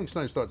when the Rolling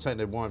Stones start taking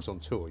their wives on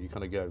tour, you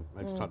kind of go,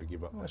 maybe it's time to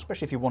give up. Well,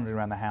 especially if you're wandering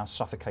around the house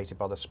suffocated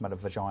by the smell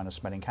of vagina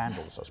smelling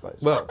candles, I suppose.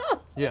 Well,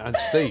 yeah, and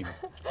steam.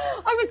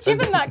 I was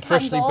given that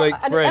freshly candle, baked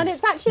and bread.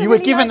 it's actually You were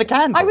really given nice- the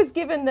candle? I was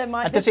given the.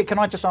 And does it? Can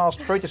I just ask,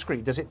 very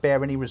discreet, does it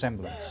bear any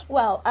resemblance?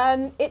 Well,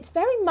 it's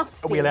very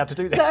musty. Are we allowed to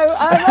do this? So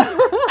I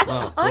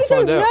we'll don't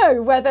find out.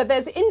 know whether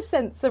there's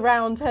incense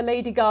around her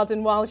lady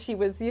garden while she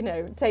was,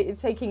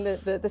 taking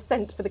the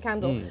scent for the candle.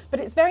 But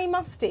it's very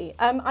musty.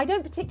 I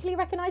don't particularly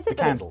recognise it. The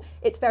but candle.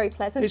 It's very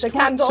pleasant. It's the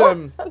quite, candle. I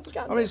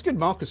The mean, it's good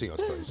marketing, I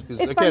suppose, because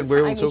It's again, we're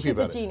all fantastic. talking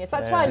about She's a it. genius.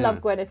 That's why I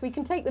love Gwyneth. We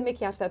can take the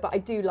mickey out of her, but I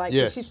do like her.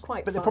 Yes. She's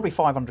quite But they're fun. probably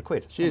 500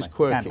 quid. She aren't is they?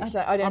 quirky. Candles.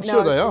 I don't I'm know, sure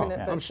I was they are. given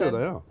it, I'm but, sure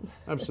they are.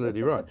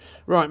 Absolutely right.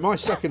 Right, my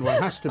second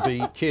one has to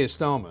be Keir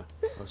Starmer,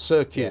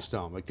 Sir Keir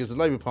Starmer, because the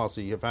Labour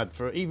Party have had,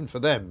 even for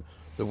them,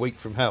 the week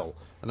from hell.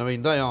 And I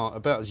mean, they are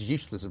about as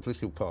useless a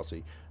political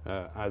party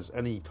as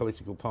any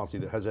political party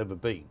that has ever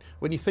been.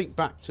 When you think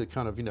back to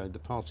kind of, the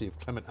party of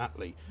Clement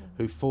Attlee,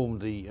 who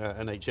formed the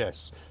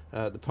NHS,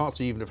 the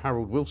party even of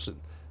Harold Wilson,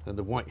 and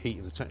the white heat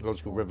of the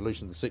technological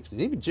revolution of the 60s.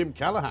 Even Jim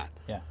Callaghan,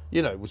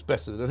 was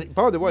better than it.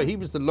 By the way, he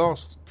was the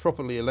last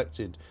properly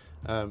elected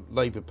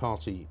Labour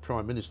Party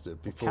Prime Minister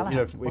before, Callaghan,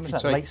 if when was you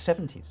that, take late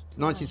 70s?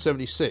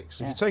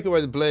 1976. If you take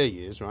away the Blair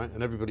years, right,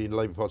 and everybody in the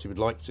Labour Party would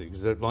like to,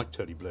 because they don't like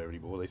Tony Blair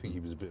anymore, they think he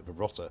was a bit of a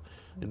rotter,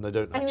 and they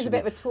don't. And he was a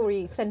bit of a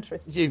Tory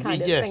centrist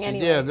kind of yes, thing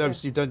anyway.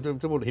 you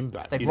don't want him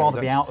back. They'd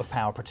rather be out of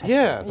power protected.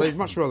 Yeah, they'd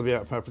much rather be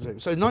out of power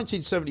protected. So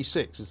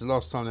 1976 is the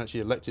last time they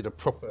actually elected a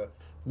proper,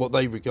 what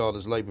they regard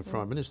as Labour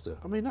Prime Minister.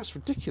 I mean, that's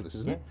ridiculous,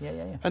 isn't it?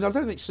 Yeah. And I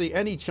don't see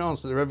any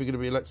chance that they're ever going to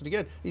be elected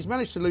again. He's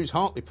managed to lose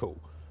Hartlepool,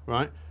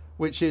 right,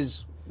 which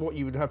is what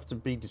you would have to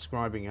be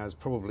describing as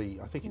probably,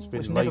 I think it's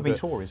been It's never Labour. been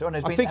Tories. I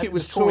think it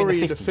was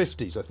Tory in the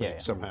 50s, I think,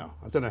 somehow.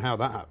 I don't know how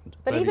that happened.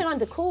 But Maybe- even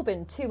under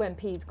Corbyn, 2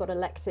 MPs got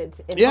elected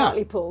in Yeah,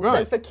 Hartlepool. right.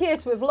 So for Keir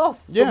to have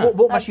lost, Yeah. What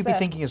that's must you be fair.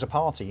 thinking as a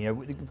party?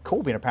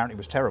 Corbyn apparently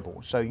was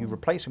terrible, so you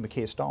replace him with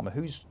Keir Starmer,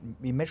 who's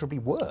immeasurably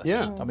worse.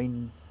 Yeah. I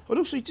mean, But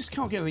also, he just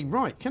can't get anything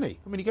right, can he?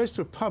 I mean, he goes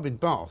to a pub in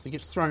Bath, he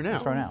gets thrown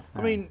out.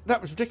 I mean, that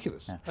was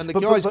ridiculous. Yeah. And the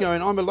But- guy's but-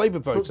 going, I'm a Labour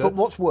voter. But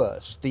what's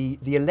worse, the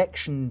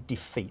election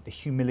defeat, the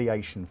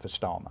humiliation for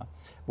Starmer,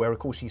 where, of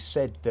course, he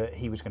said that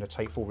he was going to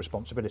take full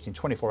responsibility, and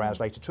 24 hours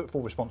later took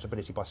full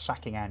responsibility by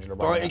sacking Angela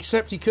Rayner.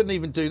 Except he couldn't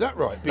even do that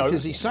right,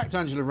 because he sacked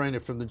Angela Rayner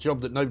from the job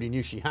that nobody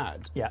knew she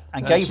had. Yeah,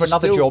 and gave her she's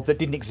another still- job that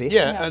didn't exist.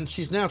 Yeah, and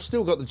she's now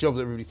still got the job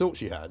that everybody thought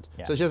she had.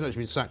 Yeah. So she hasn't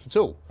actually been sacked at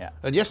all. Yeah.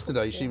 And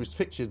yesterday she was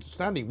pictured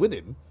standing with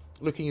him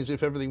looking as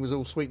if everything was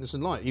all sweetness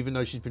and light, even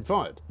though she's been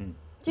fired.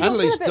 Do you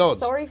not feel a bit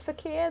sorry for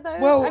Keir, though?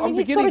 Well, I mean,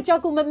 he's got to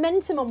juggle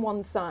momentum on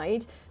one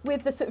side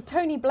with the sort of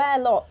Tony Blair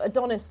lot,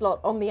 Adonis lot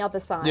on the other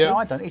side. Yeah, no,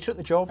 I don't. He took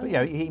the job.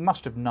 He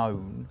must have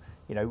known,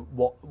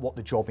 what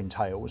the job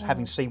entails,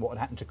 having seen what had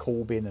happened to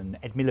Corbyn and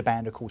Ed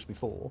Miliband, of course,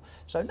 before.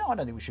 So, no, I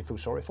don't think we should feel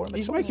sorry for him.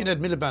 He's making Ed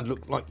Miliband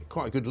look like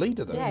quite a good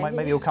leader, though. Yeah,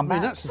 maybe he'll come back.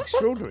 I mean, that's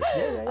extraordinary.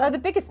 The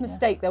biggest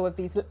mistake, though, of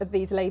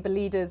these Labour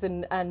leaders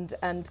and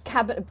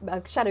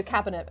shadow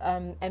cabinet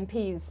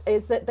MPs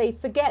is that they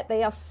forget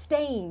they are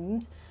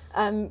stained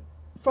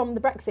from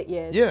the Brexit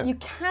years. Yeah. You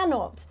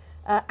cannot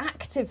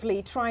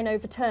actively try and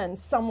overturn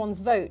someone's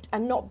vote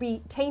and not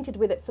be tainted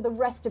with it for the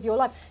rest of your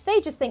life.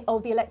 They just think,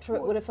 the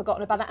electorate would have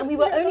forgotten about that. And we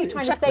were only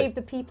trying to save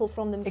the people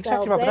from themselves.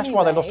 Exactly right, but that's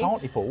why they lost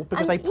Hartlepool,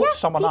 because they put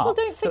someone up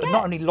that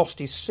not only lost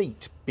his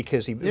seat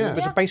because he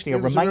was basically a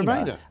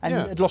Remainer, and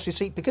had lost his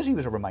seat because he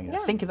was a Remainer,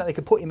 thinking that they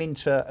could put him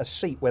into a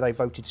seat where they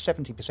voted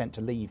 70%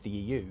 to leave the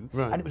EU,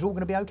 and it was all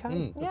going to be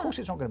okay. Of course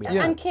it's not going to be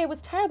okay. And Keir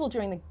was terrible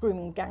during the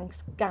grooming gang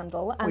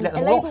scandal, and let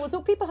them Labour off. was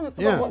all. People haven't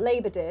forgotten what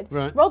Labour did.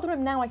 Right.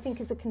 Rotherham now, I think,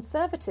 is a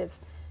Conservative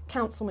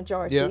council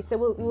majority, so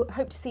we'll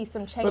hope to see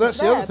some change. But that's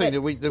there. the other thing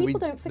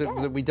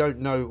that we don't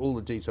know all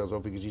the details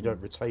of because you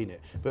don't retain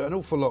it. But an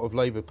awful lot of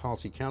Labour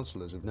Party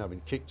councillors have now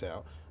been kicked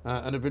out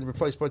and have been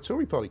replaced by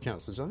Tory Party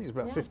councillors. I think it's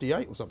about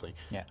 58 or something.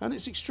 Yeah. And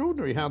it's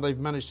extraordinary how they've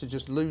managed to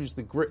just lose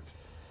the grip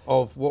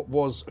of what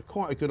was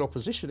quite a good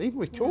opposition. Even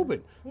with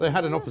Corbyn, they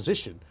had an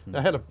opposition.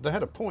 They had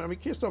a point. I mean,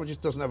 Keir Starmer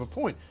just doesn't have a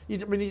point.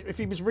 If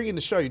he was ringing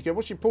the show, you'd go,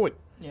 "What's your point?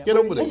 Get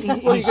on with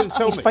it. What are you going to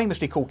tell me?" He's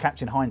famously called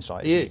Captain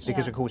Hindsight,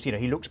 because of course,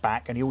 he looks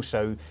back and he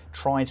also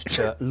tries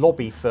to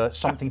lobby for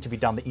something to be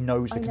done that he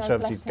knows the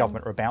Conservative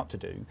government are about to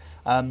do.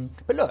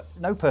 But look,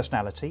 no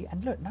personality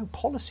and no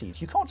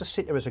policies. You can't just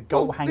sit there as a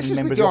goal-hanging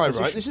member of the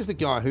opposition. Right? This is the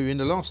guy who, in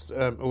the last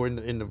or in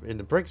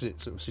the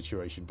Brexit sort of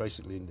situation,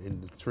 basically in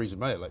the Theresa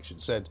May election,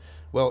 said,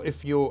 "Well,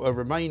 if you're a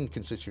Remain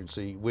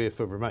constituency, we're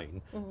for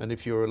Remain, and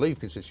if you're a Leave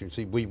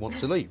constituency, we want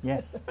to leave."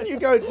 Yeah. And you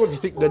go, "What do you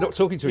think? They're not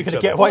talking to each other?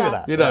 You're going to get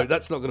away with that?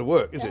 That's not going to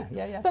work, is it?"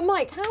 Yeah. But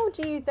Mike, how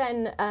do you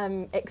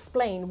then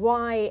explain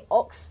why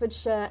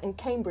Oxfordshire and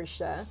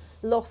Cambridgeshire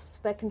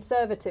lost their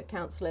Conservative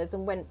councillors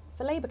and went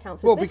for Labour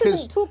councillors? Well, this because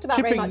isn't talked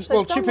about very much.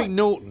 Chipping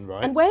Norton,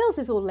 right? And Wales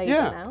is all Labour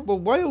now. Well,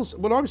 Wales.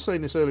 Well, I was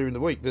saying this earlier in the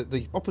week that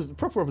the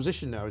proper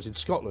opposition now is in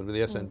Scotland with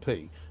the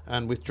SNP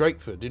and with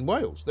Drakeford in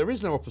Wales. There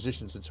is no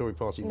opposition to the Tory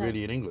Party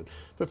really in England.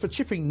 But for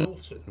Chipping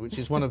Norton, which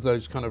is one of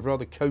those kind of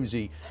rather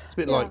cosy, it's a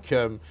bit like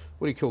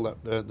what do you call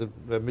that?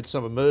 The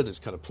Midsummer Murders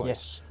kind of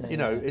place. Yes.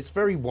 It's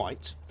very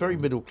white, very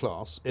middle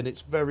class, and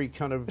it's very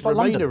kind of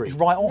Remainery. It's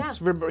right on.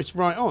 Yeah. It's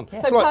right on. Yeah.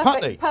 It's So like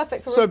perfect- Putney.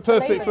 perfect for so Labour,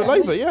 perfect for yeah.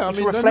 Labour. Yeah, It's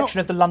a reflection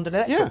of the London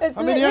electorate. It's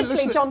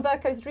literally John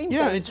Berco's dream.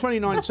 Yeah, in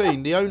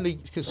 2019, the only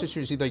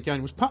constituency they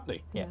gained was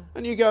Putney. Yeah.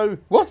 And you go,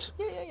 what?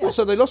 Yeah. Well,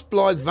 so they lost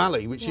Blythe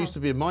Valley, which used to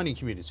be a mining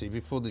community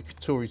before the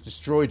Tories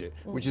destroyed it,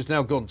 which has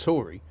now gone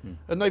Tory,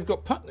 and they've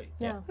got Putney.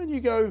 Yeah. And you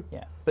go...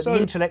 Yeah. But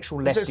the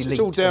intellectual left elite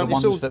are the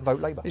ones that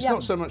vote Labour. It's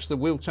not so much the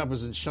Wheel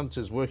Tappers and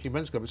Shunters Working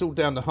Men's Club, it's all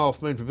down the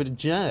Half Moon for a bit of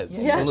jazz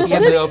on a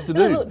Sunday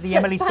afternoon. The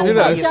Emily Thorne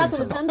Jazz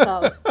on the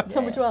Penthouse,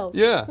 number 12.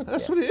 Yeah,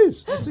 that's what it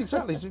is. That's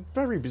exactly. It's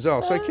very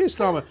bizarre. So Keir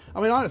Starmer,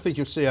 I mean, I don't think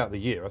you'll see out the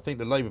year. I think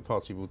the Labour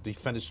Party will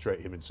defenestrate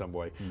him in some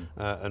way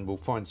and will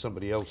find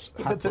somebody else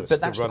hapless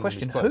but that's to the run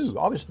question. in his place. Who?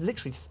 I was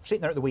literally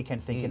sitting there at the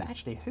weekend thinking,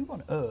 actually, who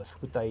on earth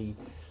would they?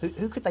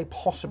 Who could they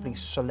possibly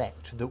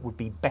select that would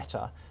be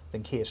better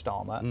than Keir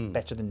Starmer,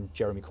 better than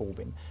Jeremy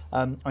Corbyn?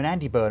 I mean,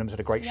 Andy Burnham's had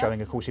a great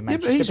showing, of course, in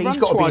Manchester. But he's run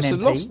got to be twice an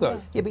and MP. lost,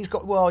 though. Yeah, but he's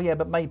got.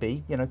 But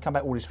maybe come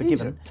back all is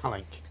forgiven. He's a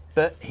plank.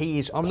 But he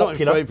is I'm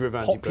popular, not in favour of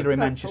Andy popular in Burnham.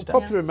 Manchester.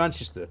 Popular in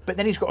Manchester. But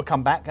then he's got to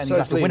come back and So he'll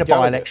have to Liam win a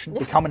Gallagher. by-election,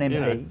 become an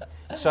MP.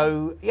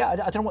 So, I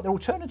don't know what their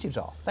alternatives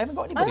are. They haven't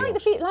got I anybody like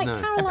else. the people like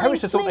Caroline And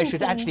Paris thought they should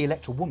Flint actually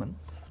elect a woman.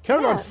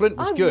 Caroline Flint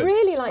was I good.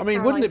 really like I mean,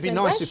 Caroline wouldn't it be Flint.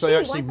 nice Where's if they she?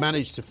 actually Why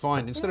managed to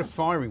find, instead of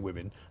firing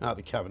women out of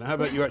the cabinet, how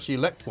about you actually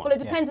elect one? Well, it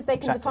depends if they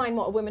can define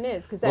what a woman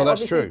is, because they're Well,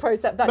 that's obviously true.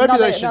 pro-sep. Maybe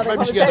they should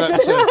get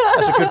that.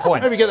 That's a good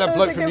point. Maybe get that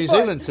bloke That's a from good New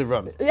point. Zealand to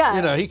run.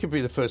 Yeah. He could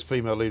be the first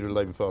female leader of the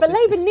Labour Party. But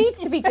Labour needs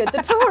to be good.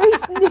 The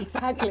Tories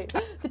exactly.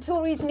 The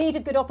Tories need a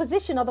good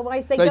opposition,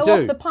 otherwise they go do.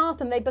 off the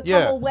path and they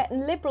become all wet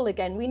and liberal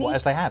again. We need,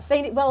 as they have.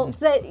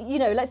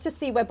 Let's just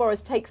see where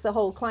Boris takes the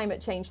whole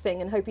climate change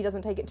thing and hope he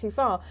doesn't take it too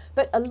far.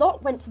 But a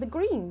lot went to the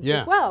Greens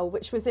as well,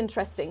 which was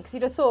interesting, because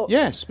you'd have thought...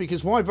 Yes,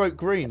 because why vote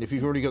Green if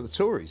you've already got the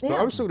Tories? But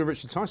I was talking to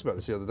Richard Tice about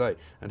this the other day,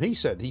 and he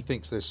said he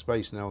thinks there's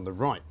space now on the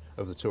right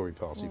of the Tory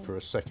party for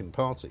a second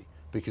party,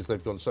 because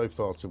they've gone so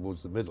far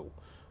towards the middle.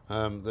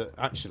 That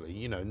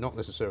actually, not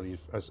necessarily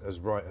as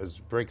right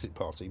as Brexit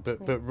Party, but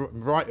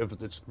right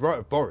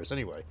of Boris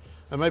anyway,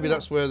 and maybe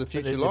that's where the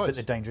future lies. But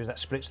the danger is that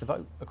splits the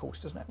vote, of course,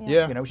 doesn't it?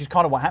 Yeah. Which is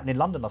kind of what happened in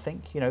London, I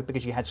think.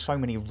 Because you had so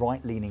many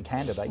right-leaning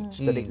candidates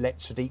that it let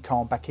Sadiq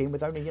Khan back in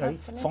with only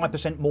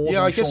 5% more. Yeah,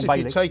 than I guess Sean if Bailey.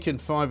 you'd taken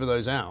 5 of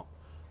those out,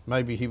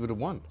 maybe he would have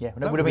won. Yeah,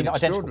 that it would have been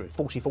identical,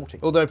 extraordinary. 40-40.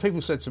 Although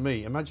people said to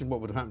me, imagine what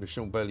would have happened if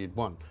Sean Bailey had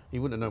won. He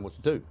wouldn't have known what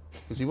to do,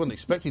 because he wasn't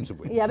expecting to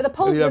win. Yeah, but the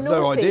polls He'd were have naughty.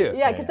 no idea.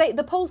 Yeah, because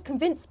the polls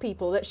convinced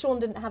people that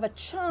Sean didn't have a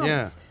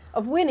chance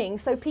of winning.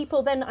 So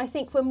people then, I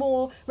think, were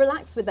more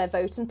relaxed with their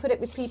vote and put it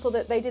with people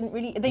that they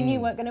knew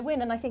weren't going to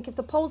win. And I think if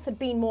the polls had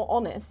been more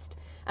honest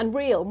and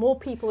real, more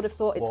people would have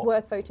thought it's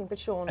worth voting for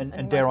Sean.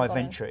 And dare I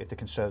venture, if the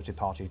Conservative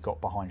Party had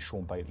got behind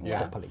Sean Bailey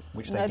properly,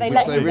 which they did,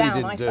 let him really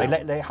down. didn't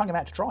do. They hung him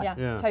out to dry.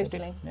 Yeah,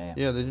 totally.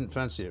 Yeah, they didn't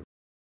fancy it.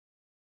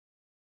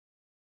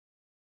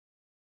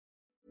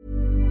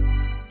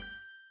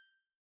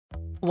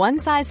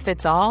 One size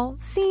fits all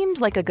seemed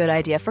like a good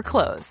idea for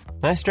clothes.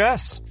 Nice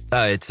dress.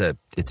 It's a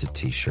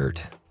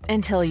t-shirt.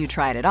 Until you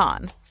tried it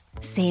on.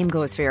 Same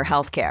goes for your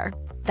healthcare.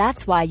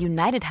 That's why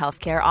United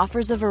Healthcare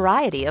offers a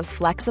variety of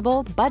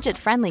flexible,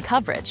 budget-friendly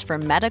coverage for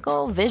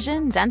medical,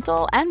 vision,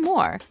 dental, and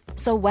more.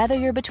 So whether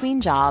you're between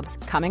jobs,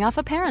 coming off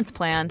a parent's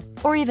plan,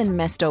 or even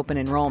missed open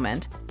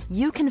enrollment,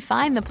 you can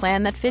find the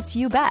plan that fits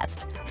you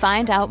best.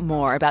 Find out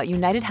more about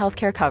United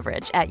Healthcare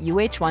coverage at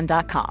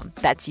uh1.com.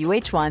 That's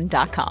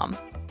uh1.com.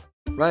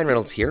 Ryan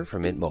Reynolds here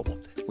from Mint Mobile.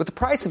 With the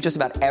price of just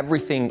about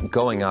everything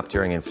going up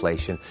during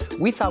inflation,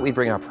 we thought we'd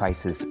bring our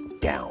prices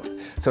down.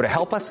 So to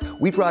help us,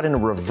 we brought in a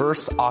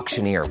reverse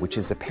auctioneer, which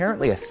is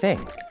apparently a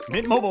thing.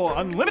 Mint Mobile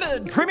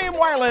Unlimited Premium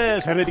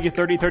Wireless. How to get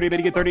 30, 30, bit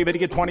to get 30, bit to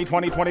get 20,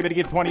 20, 20, bit to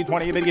get 20,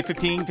 20, bit to get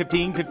 15,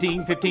 15,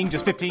 15, 15,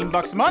 just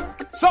 $15 a month?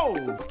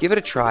 Sold! Give it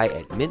a try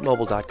at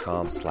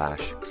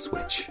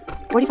mintmobile.com/switch.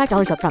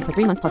 $45 up front for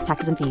 3 months plus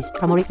taxes and fees.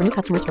 Promo rate for new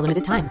customers for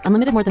limited time.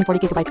 Unlimited more than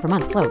 40 gigabytes per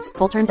month. Slows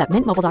full terms at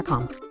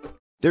mintmobile.com.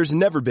 There's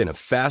never been a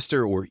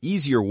faster or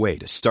easier way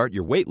to start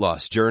your weight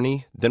loss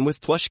journey than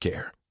with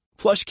PlushCare.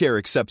 PlushCare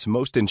accepts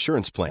most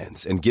insurance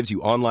plans and gives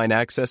you online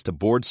access to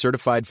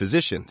board-certified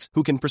physicians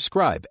who can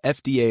prescribe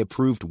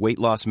FDA-approved weight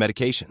loss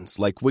medications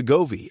like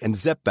Wegovy and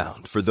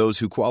Zepbound for those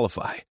who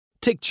qualify.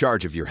 Take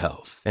charge of your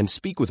health and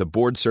speak with a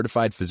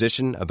board-certified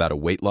physician about a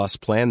weight loss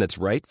plan that's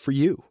right for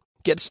you.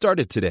 Get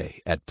started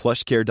today at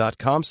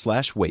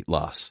plushcare.com/weight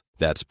loss.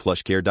 That's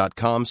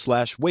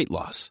plushcare.com/weight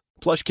loss.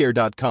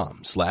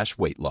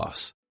 plushcare.com/weight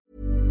loss.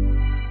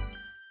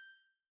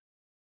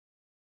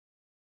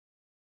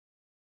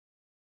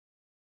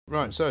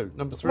 Right, so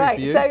number 3 for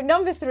you. So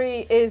number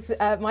 3 is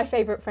my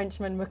favourite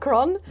Frenchman,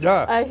 Macron.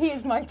 Yeah. He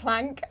is my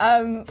plank.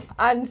 And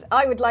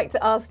I would like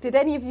to ask, did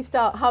any of you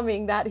start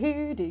humming that,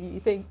 who do you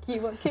think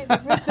you are kidding,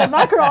 Mr.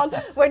 Macron,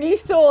 when you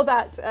saw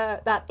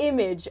that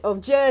image of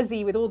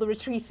Jersey with all the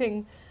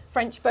retreating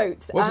French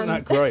boats? Wasn't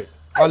that great?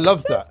 I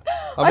loved that.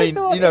 I mean,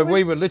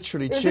 we were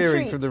literally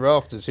cheering from the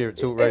rafters here at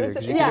Talk Radio,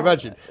 because you can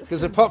imagine.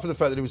 Because apart from the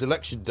fact that it was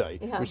election day,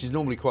 which is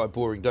normally quite a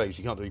boring day, because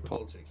you can't do any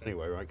politics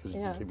anyway, right? Because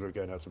people are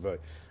going out to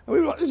vote. And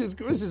we were like, this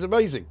is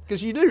amazing,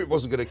 because you knew it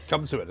wasn't going to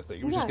come to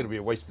anything. It was just going to be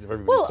a waste of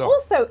everybody's time. Well,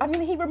 also, I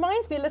mean, he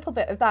reminds me a little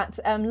bit of that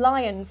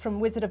lion from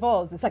Wizard of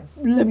Oz. It's like,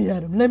 let me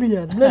at him,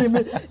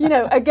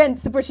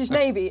 against the British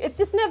Navy. It's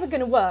just never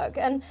going to work.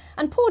 And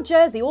poor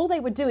Jersey, all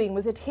they were doing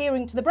was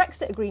adhering to the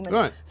Brexit agreement.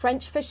 Right.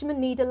 French fishermen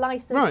need a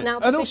licence. Right.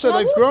 Now And also,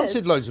 they've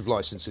granted loads of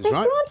licences, right?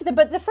 They've granted them,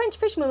 but the French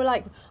fishermen were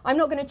like, I'm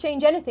not going to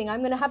change anything. I'm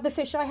going to have the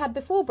fish I had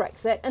before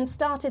Brexit, and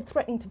started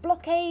threatening to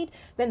blockade.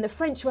 Then the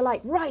French were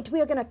like, right,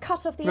 we are going to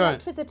cut off the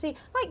electricity.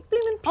 Like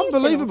blooming Putin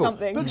Unbelievable. or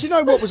something. But do you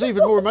know what was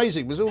even more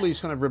amazing was all these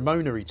kind of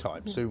Ramonery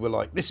types who were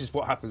like, this is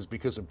what happens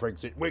because of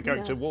Brexit. We're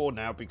going to war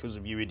now because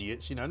of you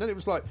idiots, And then it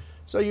was like,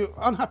 so you're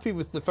unhappy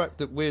with the fact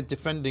that we're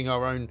defending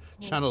our own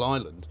Channel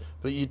Island,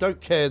 but you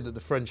don't care that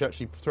the French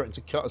actually threatened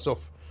to cut us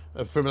off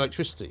from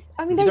electricity.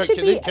 I mean, they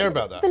don't care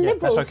about that. The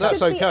Liberals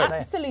should be okay.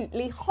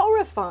 absolutely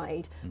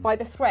horrified by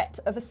the threat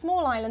of a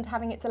small island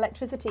having its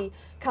electricity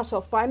cut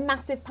off by a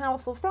massive,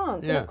 powerful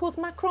France. And of course,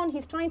 Macron,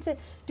 he's trying to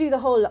do the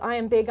whole "I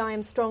am big, I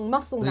am strong"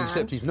 muscle man.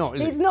 Except he's not.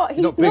 Is He's he? not.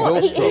 He's not big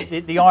or strong.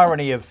 The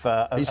irony of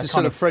he's a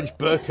sort of French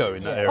Burko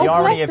in that area. The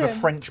irony of a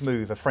French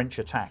move, a French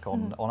attack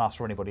on us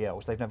or anybody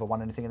else. They've never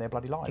won anything in their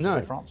bloody lives.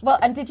 No. France. Well,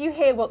 and did you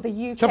hear what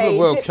the UK couple of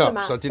World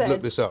diplomat Cups? I did said?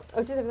 look this up.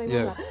 Oh, did they?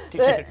 Yeah.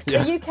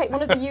 The UK,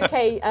 one of the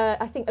UK,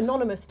 I think,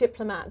 anonymous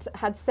diplomat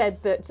had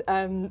said that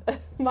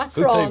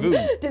Macron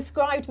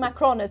described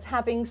Macron as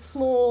having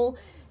small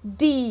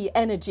D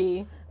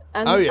energy.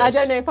 And I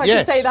don't know if I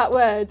can say that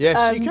word.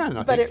 Yes, you can,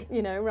 I but think.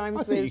 it, rhymes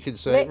with I think you can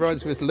say lick. it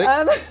rhymes with lick.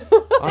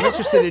 I'm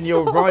interested in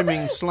your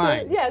rhyming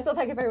slang. Yeah, so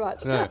thank you very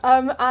much. No.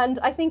 And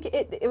I think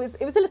it was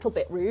a little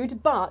bit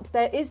rude, but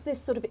there is this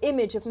sort of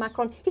image of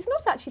Macron. He's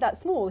not actually that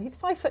small. He's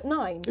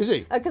 5'9". Is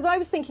he? Because I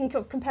was thinking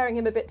of comparing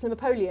him a bit to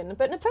Napoleon,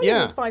 but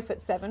Napoleon was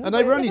 5'7". And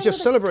they were only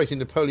just celebrating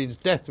Napoleon's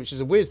death, which is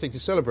a weird thing to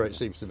celebrate,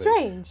 seems to me.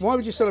 Strange. Why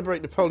would you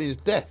celebrate Napoleon's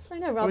death? I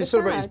know, rather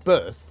celebrate sad. his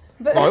birth.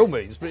 By all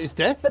means, but his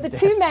death. But the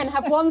two men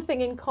have one thing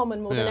in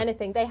common more than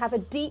anything. They have a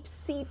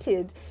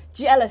deep-seated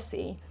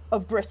jealousy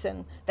of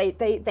Britain.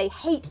 They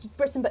hate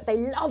Britain, but they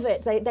love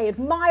it. They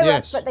admire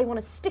us, but they want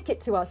to stick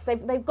it to us.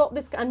 They've got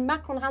this, and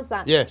Macron has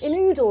that in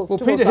oodles. Well,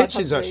 Peter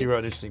Hitchens actually wrote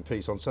an interesting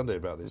piece on Sunday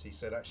about this. He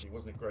said, actually,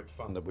 wasn't it great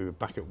fun that we were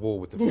back at war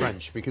with the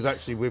French? Because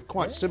actually we're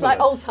quite similar. It's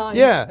like old times.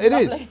 Yeah, it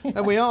is.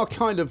 And we are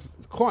kind of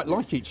quite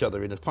like each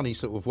other in a funny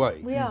sort of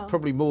way. We are.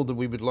 Probably more than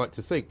we would like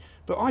to think.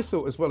 But I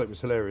thought as well it was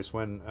hilarious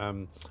when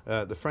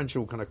the French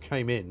all kind of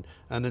came in,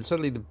 and then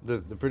suddenly the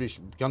British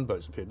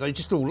gunboats appeared. They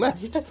just all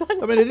left.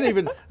 I mean, it didn't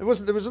even. There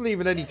was wasn't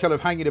even any kind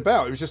of hanging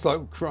about. It was just like,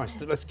 oh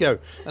Christ, let's go.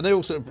 And they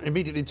also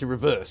immediately into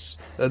reverse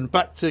and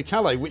back to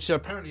Calais, which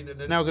apparently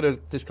they're now going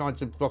to decide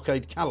to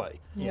blockade Calais,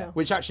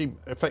 which actually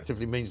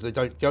effectively means they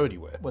don't go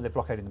anywhere. Well, they're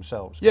blockading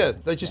themselves. Yeah,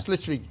 they just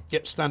literally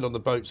stand on the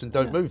boats and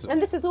don't move them.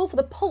 And this is all for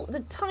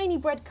the tiny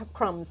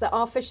breadcrumbs that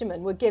our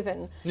fishermen were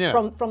given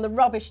from the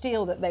rubbish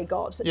deal that they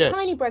got. Yes.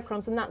 Tiny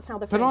breadcrumbs, and that's how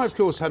the French But I, of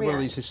course, had one of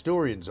react. these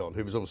historians on,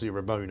 who was obviously a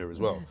Ramona as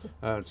well,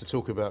 to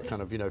talk about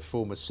kind of,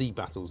 former sea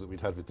battles that we'd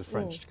had with the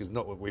French, because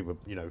not that we were,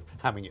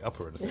 hamming it up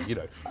or anything,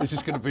 This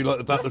is going to be like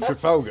the Battle of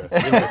Trafalgar.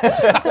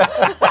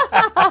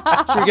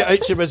 Should we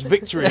get HMS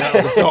Victory out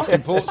of the dock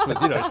in Portsmouth,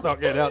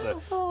 start getting out there.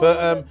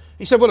 But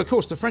he said, well, of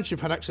course, the French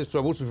have had access to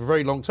our waters for a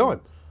very long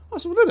time. I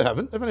said, well, no, they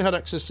haven't. They've only had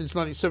access since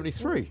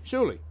 1973,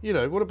 surely.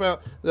 What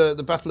about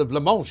the Battle of La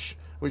Manche,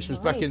 which was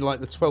back in like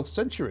the 12th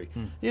century?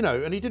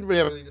 And he didn't really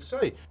have anything to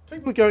say.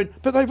 People are going,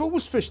 but they've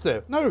always fished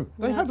there. No,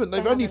 they haven't.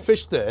 They've only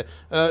fished there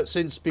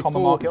since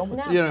before,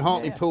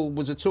 Hartlepool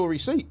was a Tory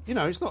seat.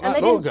 It's not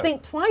that long ago. And they didn't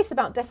think twice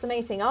about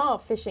decimating our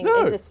fishing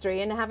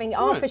industry and having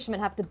our fishermen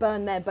have to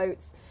burn their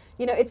boats.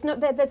 It's not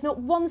there's not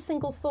one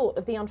single thought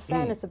of the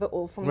unfairness of it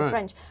all from the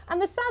French.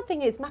 And the sad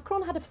thing is,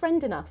 Macron had a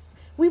friend in us.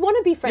 We want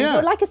to be friends.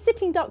 We're like a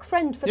sitting duck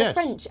friend for the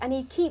French, and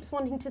he keeps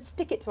wanting to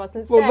stick it to us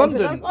instead. Well,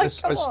 London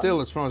is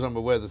still, as far as I'm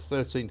aware, the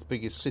 13th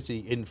biggest city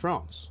in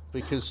France,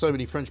 because so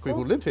many French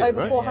people live here,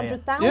 over right?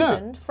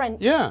 400,000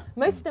 French. Yeah.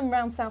 Most of them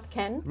around South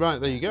Ken. Right,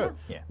 there you go.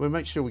 Yeah. We'll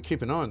make sure we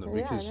keep an eye on them,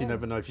 because you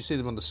never know. If you see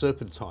them on the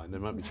Serpentine, they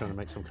might be trying to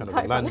make some kind of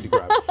a land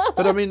grab.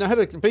 But I mean, I had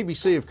the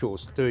BBC, of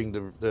course, doing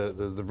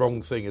the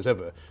wrong thing as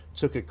ever,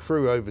 took a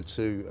crew over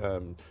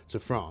to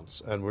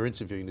France, and we're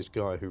interviewing this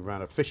guy who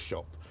ran a fish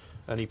shop.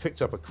 And he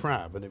picked up a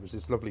crab, and it was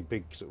this lovely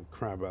big sort of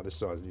crab about this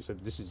size. And he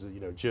said, "This is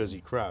a Jersey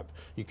crab.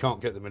 You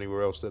can't get them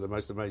anywhere else. They're the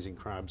most amazing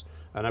crabs."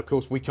 And of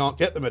course, we can't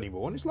get them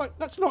anymore. And it's like,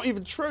 that's not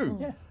even true.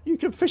 Yeah. You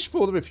can fish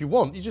for them if you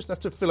want. You just have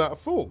to fill out a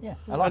form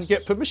and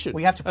get permission.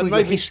 We have to prove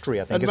your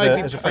history, I think,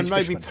 as a French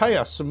fisherman. pay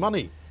us some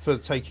money for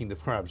taking the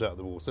crabs out of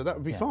the water. That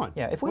would be fine.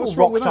 Yeah, if we all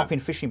rocked up in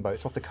fishing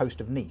boats off the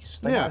coast of Nice,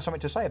 they might have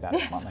something to say about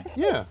it, mightn't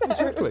they? Yeah,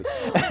 exactly.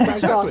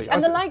 Exactly.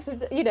 And the likes of,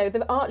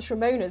 the arch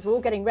Ramonas were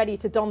all getting ready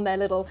to don their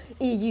little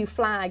EU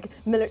flag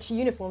military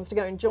uniforms to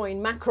go and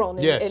join Macron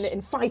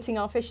in fighting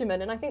our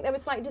fishermen. And I think they were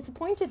slightly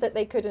disappointed that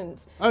they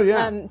couldn't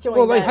join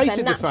well, they their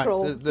hated the fact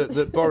natural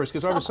that Boris,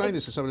 because I was saying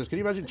this to someone else, can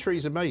you imagine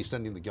Theresa May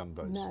sending the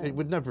gunboats? No. It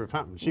would never have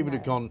happened. She would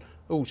have gone,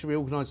 should we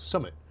organise a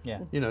summit? Yeah.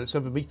 Let's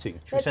have a meeting.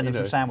 Should we send them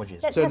some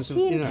sandwiches? Let's have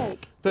tea and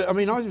cake. But I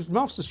mean, I was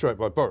masterstroke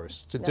by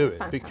Boris to do it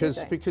because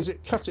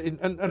it cut it in,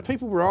 and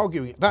people were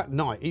arguing that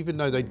night, even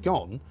though they'd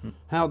gone,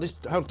 how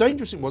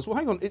dangerous it was. Well,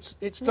 hang on,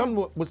 it's done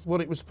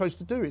what it was supposed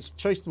to do. It's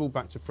chased them all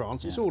back to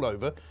France. It's all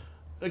over.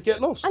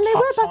 Get lost. And they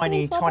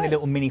were tiny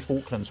little mini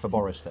Falklands for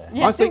Boris there.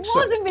 Yes, I think it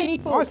was a mini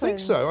Falklands. I think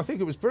so. I think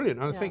it was brilliant.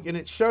 And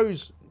it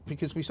shows,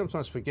 because we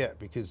sometimes forget,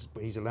 because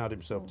he's allowed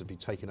himself to be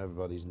taken over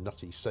by these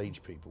nutty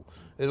sage people.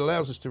 It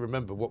allows us to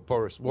remember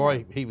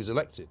why he was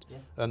elected,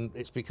 and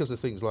it's because of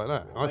things like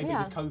that. I think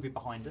with COVID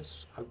behind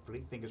us,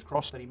 hopefully, fingers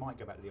crossed, that he might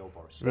go back to the old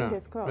Boris.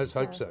 Fingers crossed. Let's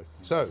hope so.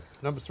 So,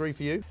 number 3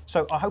 for you.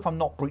 So I hope I'm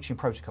not breaching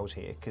protocols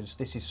here, because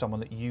this is someone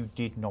that you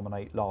did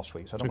nominate last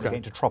week, so I don't want to get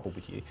into trouble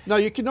with you. No,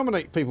 you can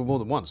nominate people more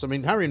than once. I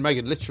mean, Harry and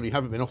Meghan literally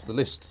haven't been off the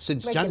list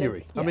since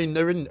January. I mean,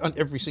 they're in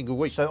every single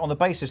week. So on the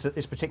basis that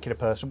this particular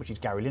person, which is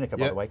Gary Lineker,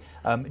 by the way,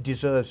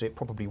 deserves it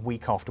probably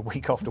week after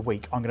week after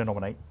week, I'm going to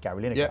nominate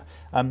Gary Lineker.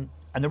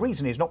 And the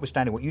reason is,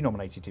 notwithstanding what you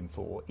nominated him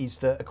for, is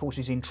that, of course,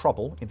 he's in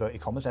trouble,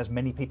 inverted commas, as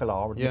many people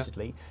are,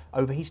 admittedly,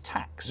 over his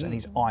tax and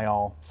his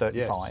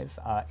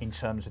IR35 in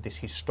terms of this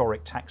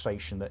historic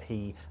taxation that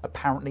he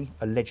apparently,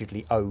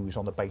 allegedly owes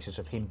on the basis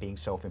of him being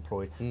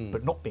self-employed,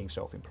 but not being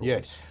self-employed.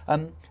 Yes.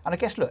 And I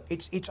guess, look,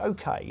 it's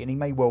okay, and he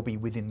may well be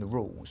within the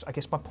rules. I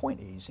guess my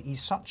point is,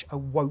 he's such a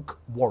woke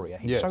warrior.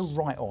 He's so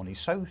right on. He's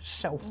so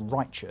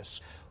self-righteous.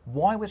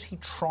 Why was he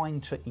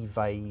trying to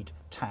evade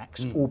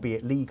tax,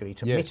 albeit legally,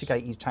 to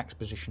mitigate his tax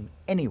position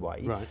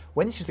anyway,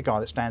 when this is the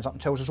guy that stands up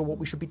and tells us all what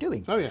we should be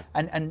doing?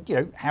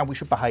 And how we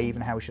should behave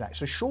and how we should act.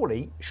 So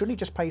surely, shouldn't he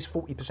just pay his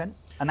 40%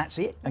 and that's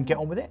it, and get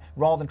on with it,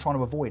 rather than trying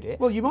to avoid it?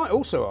 Well, you might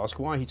also ask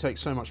why he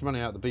takes so much money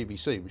out of the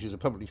BBC, which is a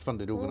publicly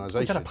funded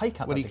organisation, he's had a pay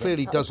cut, when he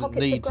clearly doesn't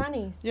need...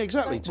 Yeah,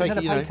 exactly. He's had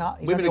a pay cut.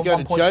 He's women are only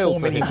going to jail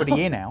on for £1.4 him. million a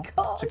year now,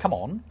 so come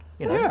on.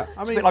 I mean,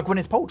 it's a bit like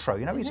Gwyneth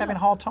Paltrow, he's having a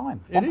hard time.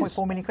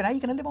 1.4 million quid, how are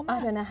you going to live on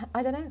that?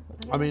 I don't know.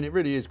 I mean, it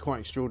really is quite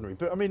extraordinary.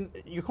 But I mean,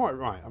 you're quite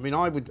right. I mean,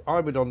 I would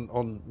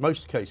on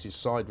most cases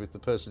side with the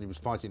person who was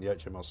fighting the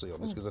HMRC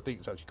on this, because I think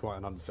it's actually quite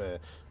an unfair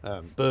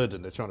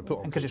burden they're trying to put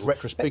on. Because it's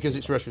retrospective. Because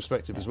it's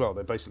retrospective as well.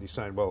 They're basically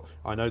saying, well,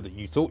 I know that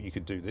you thought you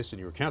could do this,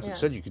 and your accountant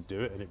said you could do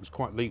it, and it was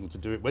quite legal to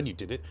do it when you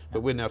did it,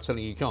 but we're now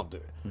telling you can't do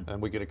it,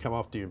 and we're going to come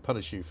after you and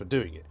punish you for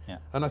doing it.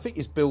 And I think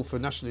his bill for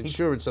national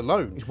insurance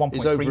alone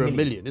is over £1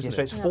 million, isn't it?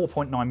 So it's 4%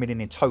 4.9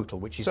 million in total,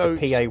 which is the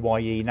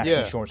PAYE,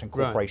 national insurance and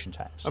corporation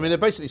tax. I mean, they're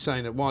basically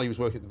saying that while he was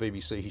working at the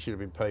BBC, he should have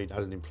been paid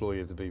as an employee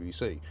of the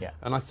BBC. Yeah.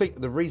 And I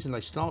think the reason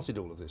they started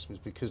all of this was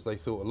because they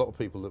thought a lot of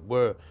people that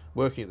were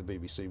working at the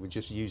BBC were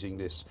just using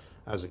this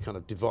as a kind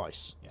of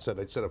device. Yeah. So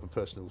they'd set up a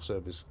personal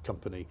service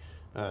company.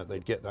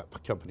 They'd get that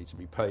company to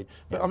be paid.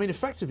 But I mean,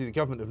 effectively, the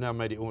government have now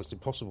made it almost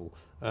impossible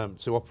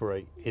to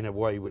operate in a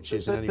way which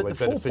is in any way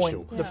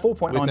beneficial the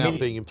 4.9 without million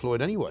being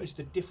employed anyway. Is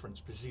the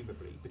difference,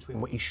 presumably, between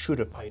what he should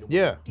have paid and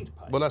what he did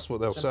pay. Well, that's what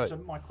they'll say. So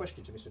my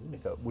question to Mr.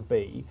 Lineker would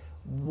be,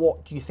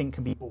 what do you think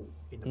can be bought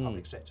in the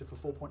public sector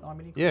for 4.9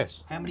 million?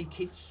 Yes. How many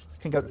kids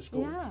can go to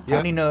school? Yeah. How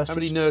many nurses? How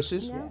many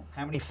nurses? Yeah.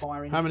 How many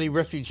firing? How many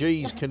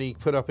refugees can he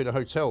put up in a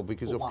hotel?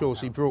 Because, of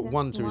course, he brought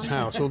one to his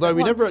house, although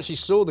we never actually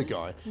saw the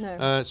guy.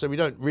 No. So we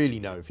don't really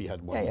know if he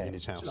had one in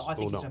his house so I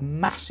think or he's not. a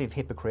massive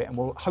hypocrite and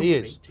will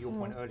hopefully, to your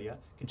point earlier,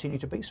 continue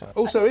to be so.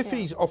 Also, if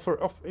he's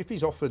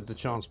offered the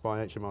chance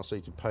by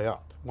HMRC to pay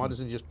up, why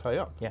doesn't he just pay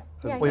up? Yeah.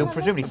 Yeah, Well, he'll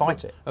presumably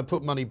fight it. And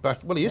put money back.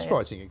 Well, he is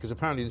fighting it because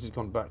apparently this has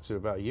gone back to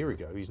about a year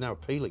ago. He's now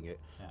appealing it.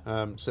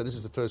 So this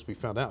is the first we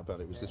found out about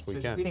it. Was this So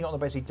weekend? he's appealing on the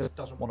basis he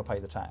doesn't want to pay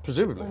the tax.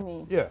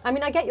 Presumably. I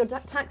mean, I get your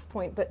tax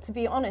point, but to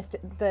be honest,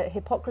 the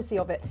hypocrisy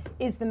of it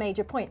is the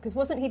major point. Because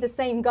wasn't he the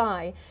same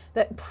guy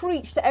that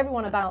preached to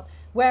everyone about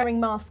wearing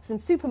masks in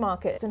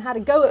supermarkets and had a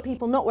go at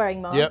people not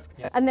wearing masks?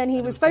 Yep. And then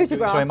he was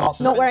photographed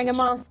not wearing a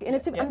mask in a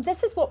supermarket. And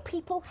this is what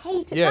people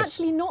hate. It's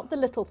actually not the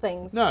little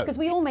things. No. Because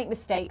we all make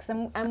mistakes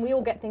and we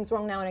all get things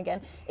wrong now and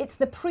again. It's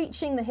the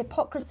preaching, the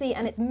hypocrisy,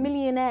 and it's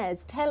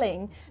millionaires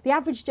telling the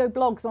average Joe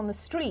Bloggs on the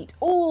street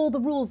all the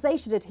rules they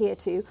should adhere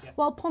to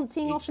while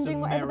poncying off and doing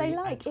whatever they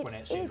like. It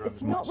is.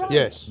 It's not right.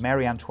 Yes.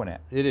 Mary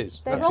Antoinette. It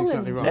is. They're That's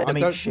exactly Romans. right.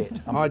 Let them eat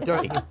shit. I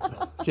don't.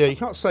 Yeah, you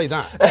can't say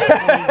that.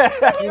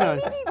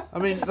 I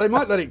mean, they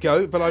might let it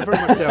go, but I very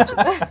much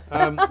doubt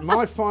it.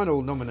 My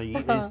final nominee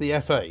is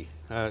the FA.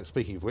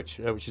 Speaking of which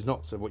is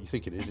not what you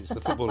think it is, it's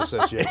the Football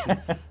Association,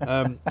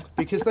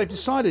 because they've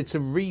decided to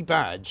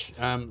rebadge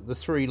the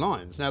Three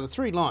Lions. Now, the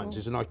Three Lions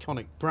is an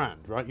iconic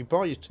brand, right? You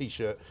buy your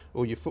T-shirt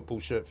or your football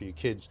shirt for your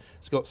kids,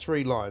 it's got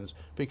three lions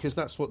because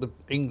that's what the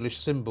English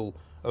symbol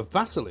of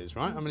battle is,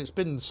 right? I mean, it's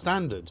been the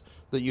standard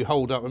that you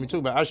hold up. I mean, talk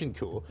about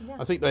Agincourt.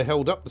 I think they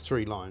held up the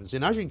three lions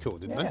in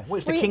Agincourt, didn't they? Well,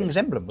 it's the king's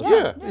emblem,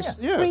 wasn't it?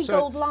 Three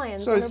gold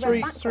lions. So on a red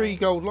three background.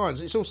 gold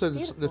lions. It's also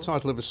the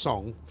title of a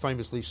song,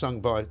 famously sung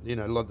by the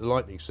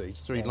Lightning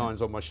Seeds. Three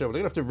lines on my shoulder.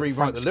 They're going to have to rewrite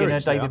Frank the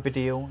lyrics. Skinner, now. David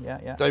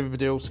Baddiel, David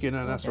Baddiel,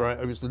 Skinner, that's right.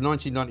 It was the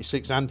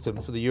 1996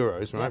 anthem for the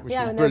Euros, right? Which was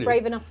and they're brilliant.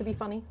 brave enough to be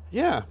funny.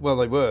 Yeah, well,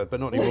 they were,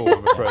 but not anymore,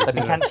 I'm afraid. They've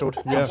been cancelled.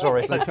 Yeah, I'm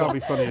sorry. They can't be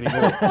funny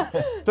anymore.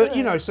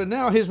 But, so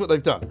now here's what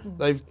they've done.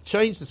 They've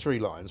changed the three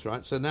lions,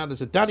 right? So now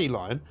there's a daddy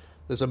lion,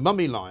 there's a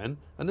mummy lion,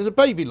 and there's a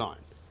baby lion.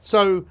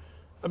 So,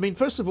 I mean,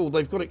 first of all,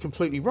 they've got it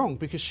completely wrong,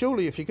 because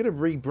surely if you're going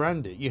to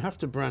rebrand it, you have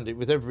to brand it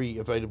with every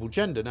available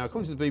gender. Now,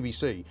 according to the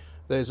BBC,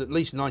 there's at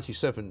least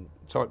 97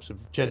 types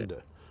of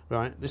gender,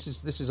 right? This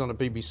is on a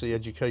BBC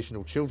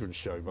educational children's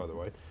show, by the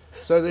way.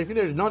 So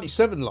they've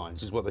 97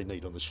 lines is what they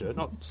need on the shirt,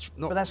 not.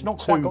 But that's not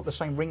quite got the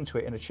same ring to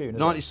it in a tune.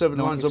 97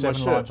 lines on my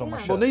shirt.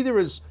 shirt. Well, neither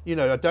is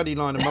a daddy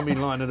line, a mummy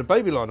line, and a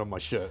baby line on my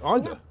shirt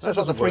either. That's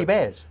like the Three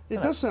Bears.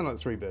 It does sound like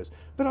the Three Bears.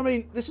 But I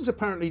mean, this is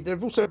apparently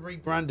they've also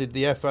rebranded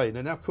the FA. And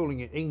they're now calling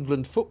it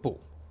England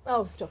Football.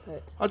 Oh, stop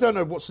it. I don't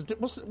know what's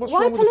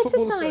Why wrong with the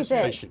Football politicise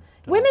Association.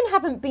 it? Women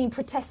haven't been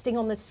protesting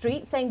on the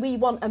street saying we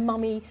want a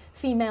mummy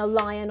female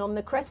lion on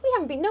the crest. We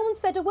haven't been. No one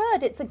said a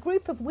word. It's a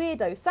group of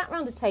weirdos sat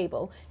round a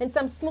table in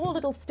some small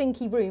little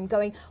stinky room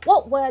going,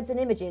 what words and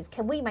images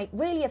can we make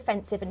really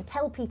offensive and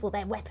tell people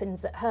they're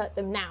weapons that hurt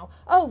them now?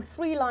 Oh,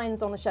 three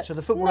lines on the shirt. So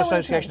the Football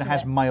Association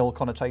has male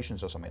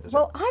connotations or something?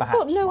 Well, I've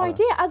got no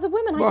idea. As a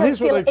woman, Well, I don't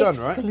here's what feel they've done,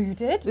 right?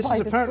 excluded This by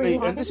is the apparently,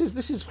 three and lions.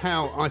 this is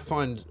how I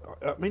find.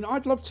 I mean,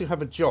 I'd love to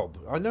have a job.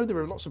 I know there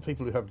are lots of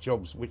people who have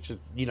jobs which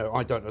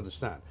I don't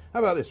understand. How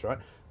about this, right?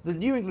 The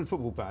New England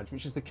Football Badge,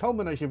 which is the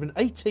culmination of an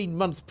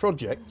 18-month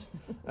project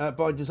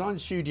by design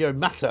studio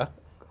Matter,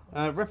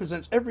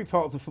 represents every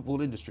part of the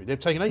football industry. They've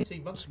taken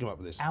 18 months to come up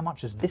with this. How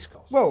much does this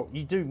cost? Well,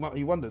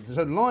 you wonder.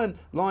 So Lion,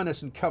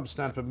 Lioness and Cub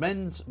stand for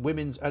men's,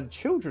 women's and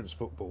children's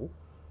football.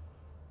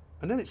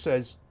 And then it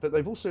says, but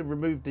they've also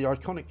removed the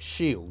iconic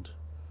shield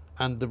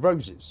and the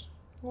roses.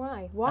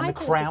 Why? And the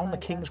crown, the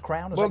king's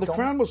crown? Well, the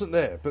crown wasn't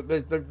there, but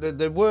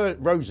there were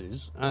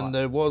roses and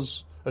there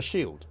was a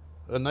shield.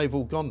 And they've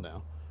all gone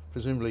now.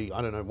 Presumably,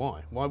 I don't know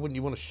why. Why wouldn't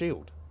you want a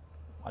shield?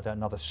 I don't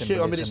know the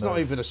symbolism. I mean, it's not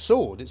even a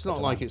sword. It's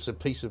not like it's a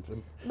piece of...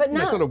 But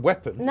now, it's not a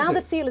weapon. Now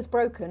the seal is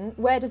broken.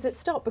 Where does it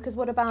stop? Because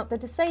what about the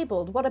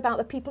disabled? What about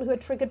the people who are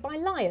triggered by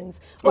lions?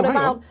 What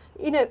about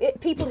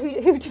people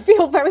who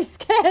feel very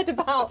scared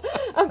about?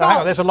 Hang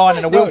on, there's a lion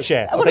in a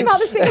wheelchair. What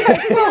about the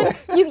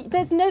single?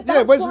 There's no.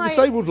 Yeah, where's the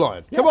disabled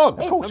lion? Come on.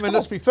 I mean,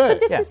 let's be fair.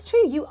 But this is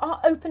true. You are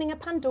opening a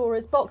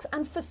Pandora's box,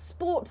 and for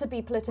sport to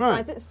be politicised,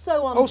 Right. it's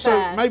so unfair.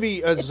 Also,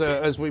 maybe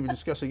as we were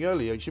discussing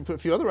earlier, you should put a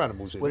few other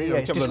animals in. Well, a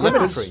it's couple of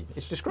discriminatory. leopards.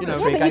 It's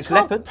discriminatory against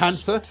leopards.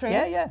 Panther.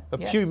 A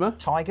puma.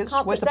 Tigers.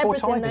 Can't Where's put the poor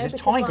zebras in tigers? there It's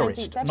because lions tigerist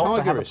eat zebras. not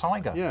to have a Tigerist,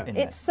 tiger yeah. in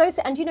there. It's so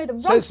sad. And you know the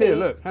rugby. Says here,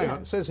 look, hang on.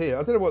 It says here,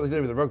 I don't know what they do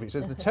with the rugby. It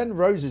says the 10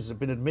 roses have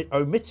been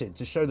omitted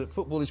to show that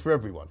football is for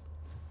everyone.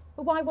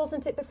 But why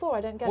wasn't it before?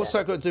 I don't get What's it.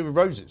 that got to do with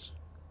roses?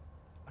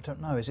 I don't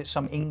know. Is it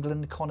some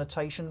England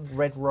connotation?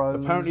 Red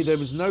rose? Apparently there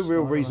was no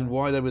real reason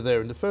why they were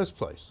there in the first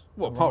place.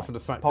 Well, apart from the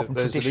fact that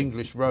there's an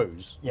English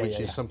rose, which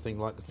is something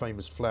like the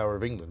famous flower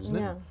of England, isn't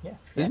it? Yeah.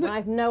 Isn't it? I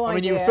have no idea. I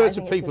mean, you refer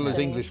to people as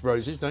English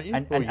roses, don't you?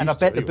 And I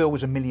bet the bill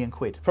was £1 million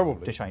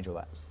Probably. to change all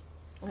that.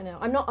 I know.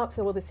 I'm not up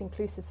for all this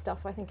inclusive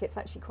stuff. I think it's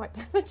actually quite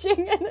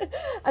damaging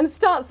and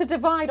starts to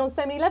divide on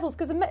so many levels.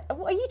 Because what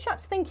are you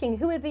chaps thinking?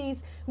 Who are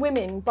these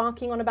women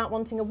barking on about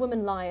wanting a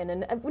woman lion?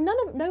 And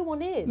no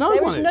one is.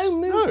 There is no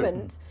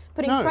movement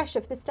putting pressure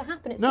for this to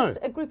happen. It's just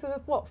a group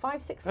of,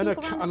 5, 6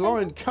 people and a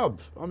lion cub.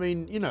 I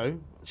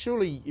mean,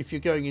 surely if you're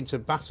going into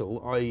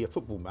battle, i.e. a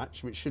football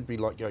match, which should be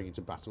like going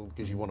into battle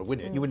because you want to win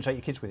it. You wouldn't take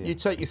your kids with you. You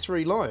take your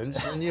 3 lions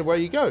and away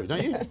you go,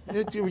 don't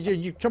you?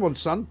 you come on,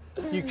 son.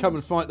 You come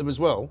and fight them as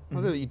well. I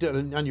know that you do,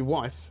 and your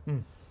wife.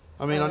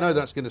 I mean, I know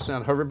that's going to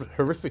sound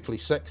horrifically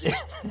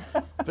sexist,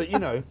 but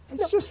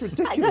it's just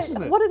ridiculous,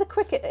 isn't it? What are the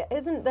cricket?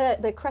 Isn't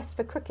the crest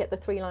for cricket the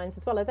 3 lions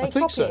as well? Are they I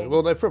think copying? so.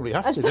 Well, they probably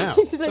have to now.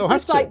 They'll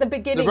have to. Like the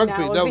beginning now.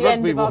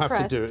 Rugby will have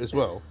to do it as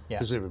well,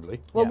 presumably.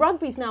 Well,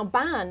 rugby's now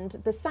banned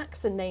the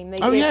Saxon name they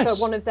give for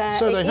one of their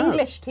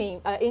English team.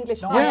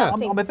 English.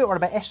 I'm a bit worried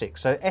about Essex.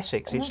 So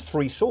Essex, it's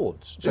 3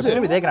 swords. So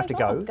presumably they're going to have to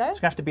go. It's going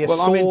to have to be a sword.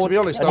 Well, I mean, to be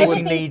honest, a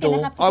knitting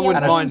needle. I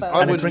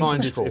wouldn't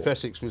mind if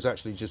Essex was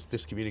actually just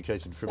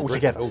discommunicated from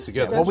Britain altogether.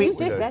 Well,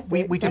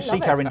 we do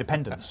seek our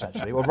independence,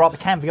 actually, or rather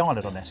Canvey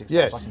Island on Essex.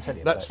 Yes, I can tell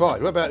you that's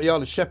fine. What about the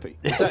Isle of Sheppey?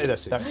 Is that in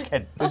Essex? That's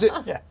Kent. Is it?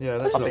 Yeah,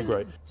 that's not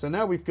great. So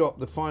now we've got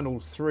the final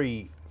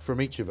 3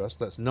 from each of us.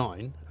 That's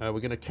 9. We're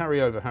going to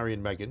carry over Harry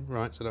and Meghan,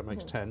 right? So that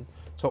makes 10,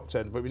 top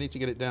 10. But we need to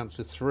get it down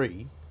to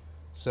 3.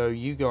 So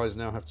you guys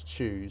now have to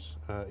choose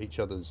each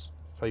other's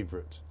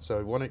favourite.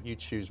 So why don't you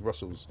choose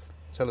Russell's?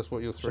 Tell us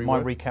what your 3 were.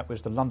 So my recap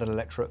was the London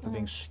electorate for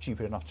being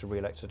stupid enough to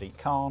re-elect Sadiq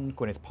Khan,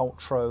 Gwyneth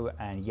Paltrow,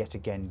 and yet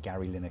again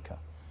Gary Lineker.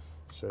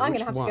 So I'm going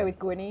to have to go with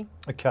Gwynnie.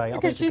 Okay,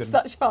 because she's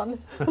such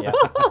fun.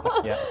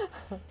 Yeah,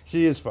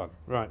 she is fun.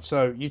 Right.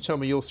 So you tell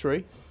me your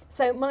 3.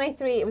 So my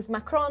 3, it was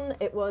Macron,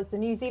 it was the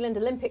New Zealand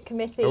Olympic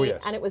Committee,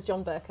 and it was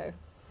John Bercow.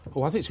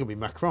 Oh, I think it's going to be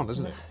Macron,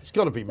 isn't it? It's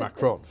got to be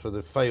Macron for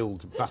the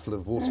failed Battle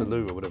of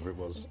Waterloo or whatever it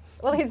was.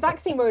 Well, his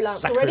vaccine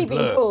rollout's already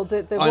been called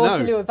the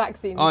Waterloo of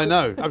vaccines. I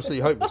know, absolutely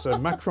hopeless. So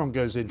Macron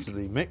goes into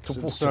the mix.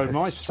 And so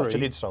my 3, such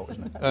an insult,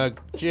 isn't it?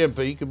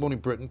 GMB, Good Morning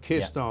Britain,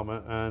 Keir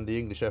Starmer, and the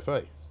English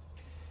FA.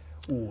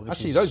 Ooh,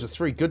 actually, those are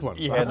 3 good ones.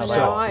 Yeah,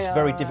 it's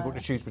very difficult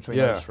to choose between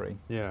those 3.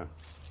 Yeah.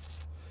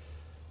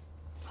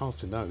 Hard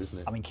to know, isn't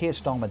it? I mean, Keir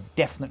Starmer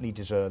definitely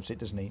deserves it,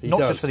 doesn't he? He Not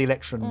does. just for the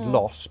election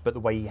loss, but the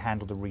way he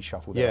handled the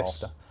reshuffle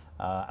thereafter.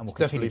 And will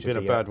continue to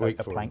be a bad week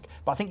for plank. him.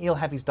 But I think he'll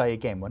have his day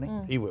again, won't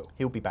he? He will.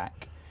 He'll be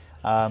back.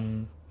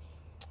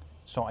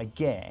 So I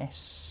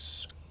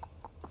guess,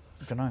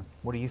 I don't know.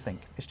 What do you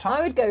think? It's tough.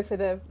 I would go for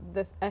the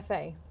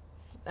FA.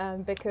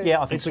 Because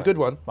I think it's a good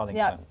one. I think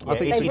so. I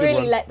think they've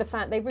really let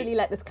they've really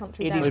let this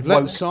country down. They've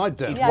let the side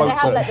down. Yeah, they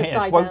have let the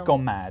side it's woke down.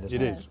 gone mad.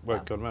 It is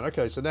woke gone mad.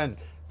 Okay, so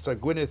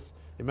Gwyneth,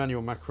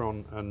 Emmanuel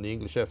Macron, and the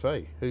English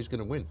FA. Who's going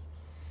to win?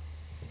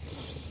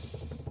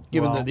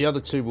 Given that the other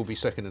 2 will be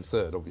 2nd and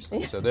 3rd,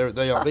 obviously. So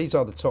they are. These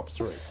are the top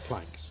 3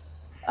 planks.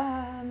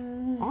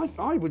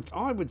 I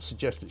would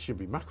suggest it should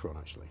be Macron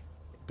actually,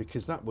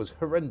 because that was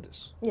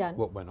horrendous. Yeah.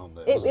 What went on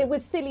there? It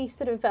was silly,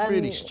 sort of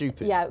really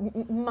stupid. Yeah,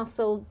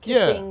 muscle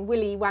kissing,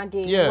 willy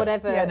wagging,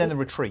 whatever. Yeah, and then the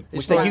retreat.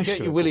 It's like get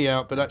your willy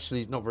out, but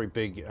actually it's not very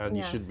big, and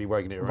you shouldn't be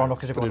wagging it around. Run off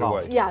because everyone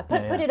laughs. Yeah,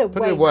 put it away.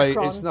 Put it away.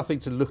 Macron. It's nothing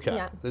to look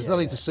at. There's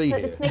nothing to see Put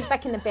here. the snake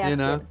back in the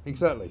basket.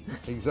 Exactly.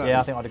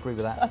 Yeah, I think I'd agree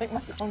with that. I think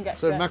Macron gets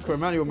so it.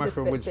 Emmanuel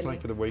Macron wins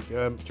plank of the week.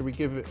 Should we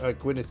give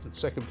Gwyneth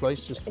 2nd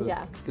place just for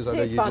because I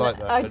know you'd like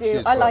that? I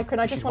do. I like her,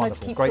 and I just wanted to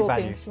keep great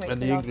talking. Value.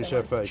 And the English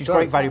FA. She's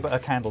great value, but her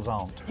candles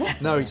aren't.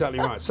 No, exactly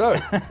right. So,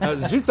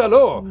 zut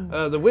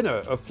alors, the winner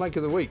of Plank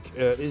of the Week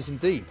is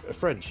indeed a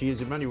French. He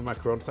is Emmanuel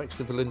Macron. Thanks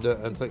to Belinda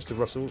and thanks to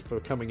Russell for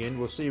coming in.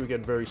 We'll see you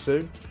again very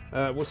soon.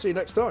 We'll see you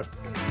next time.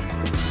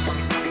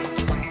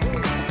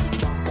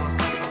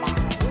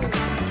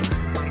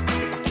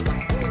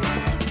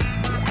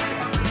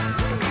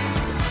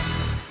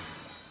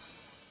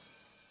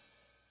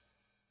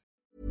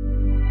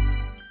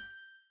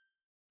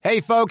 Hey,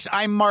 folks,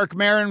 I'm Mark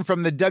Maron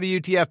from the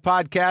WTF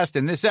Podcast,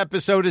 and this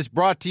episode is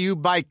brought to you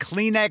by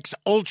Kleenex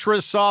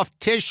Ultra Soft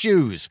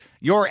Tissues,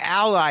 your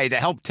ally to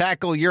help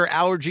tackle your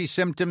allergy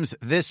symptoms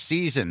this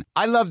season.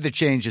 I love the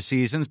change of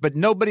seasons, but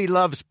nobody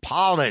loves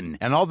pollen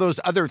and all those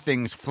other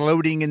things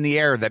floating in the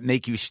air that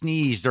make you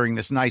sneeze during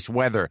this nice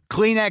weather.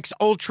 Kleenex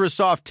Ultra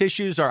Soft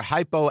Tissues are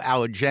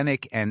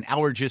hypoallergenic and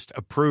allergist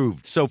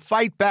approved, so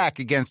fight back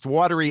against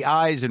watery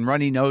eyes and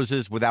runny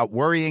noses without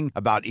worrying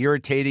about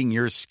irritating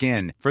your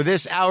skin. For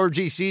this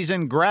allergy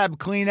season, grab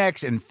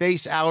Kleenex and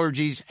face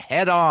allergies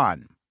head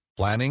on.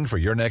 Planning for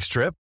your next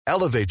trip?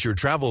 Elevate your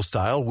travel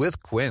style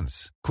with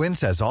Quince.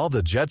 Quince has all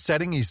the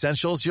jet-setting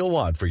essentials you'll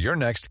want for your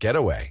next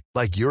getaway,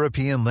 like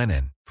European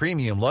linen,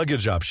 premium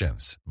luggage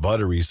options,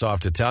 buttery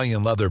soft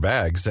Italian leather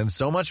bags, and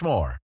so much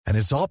more. And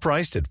it's all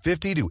priced at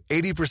 50 to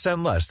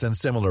 80% less than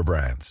similar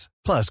brands.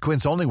 Plus,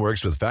 Quince only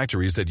works with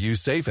factories that use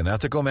safe and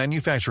ethical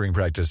manufacturing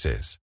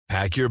practices.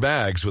 Pack your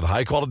bags with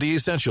high-quality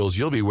essentials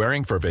you'll be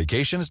wearing for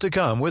vacations to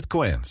come with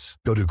Quince.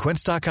 Go to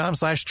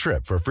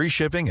quince.com/trip for free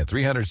shipping and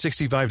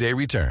 365-day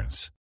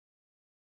returns.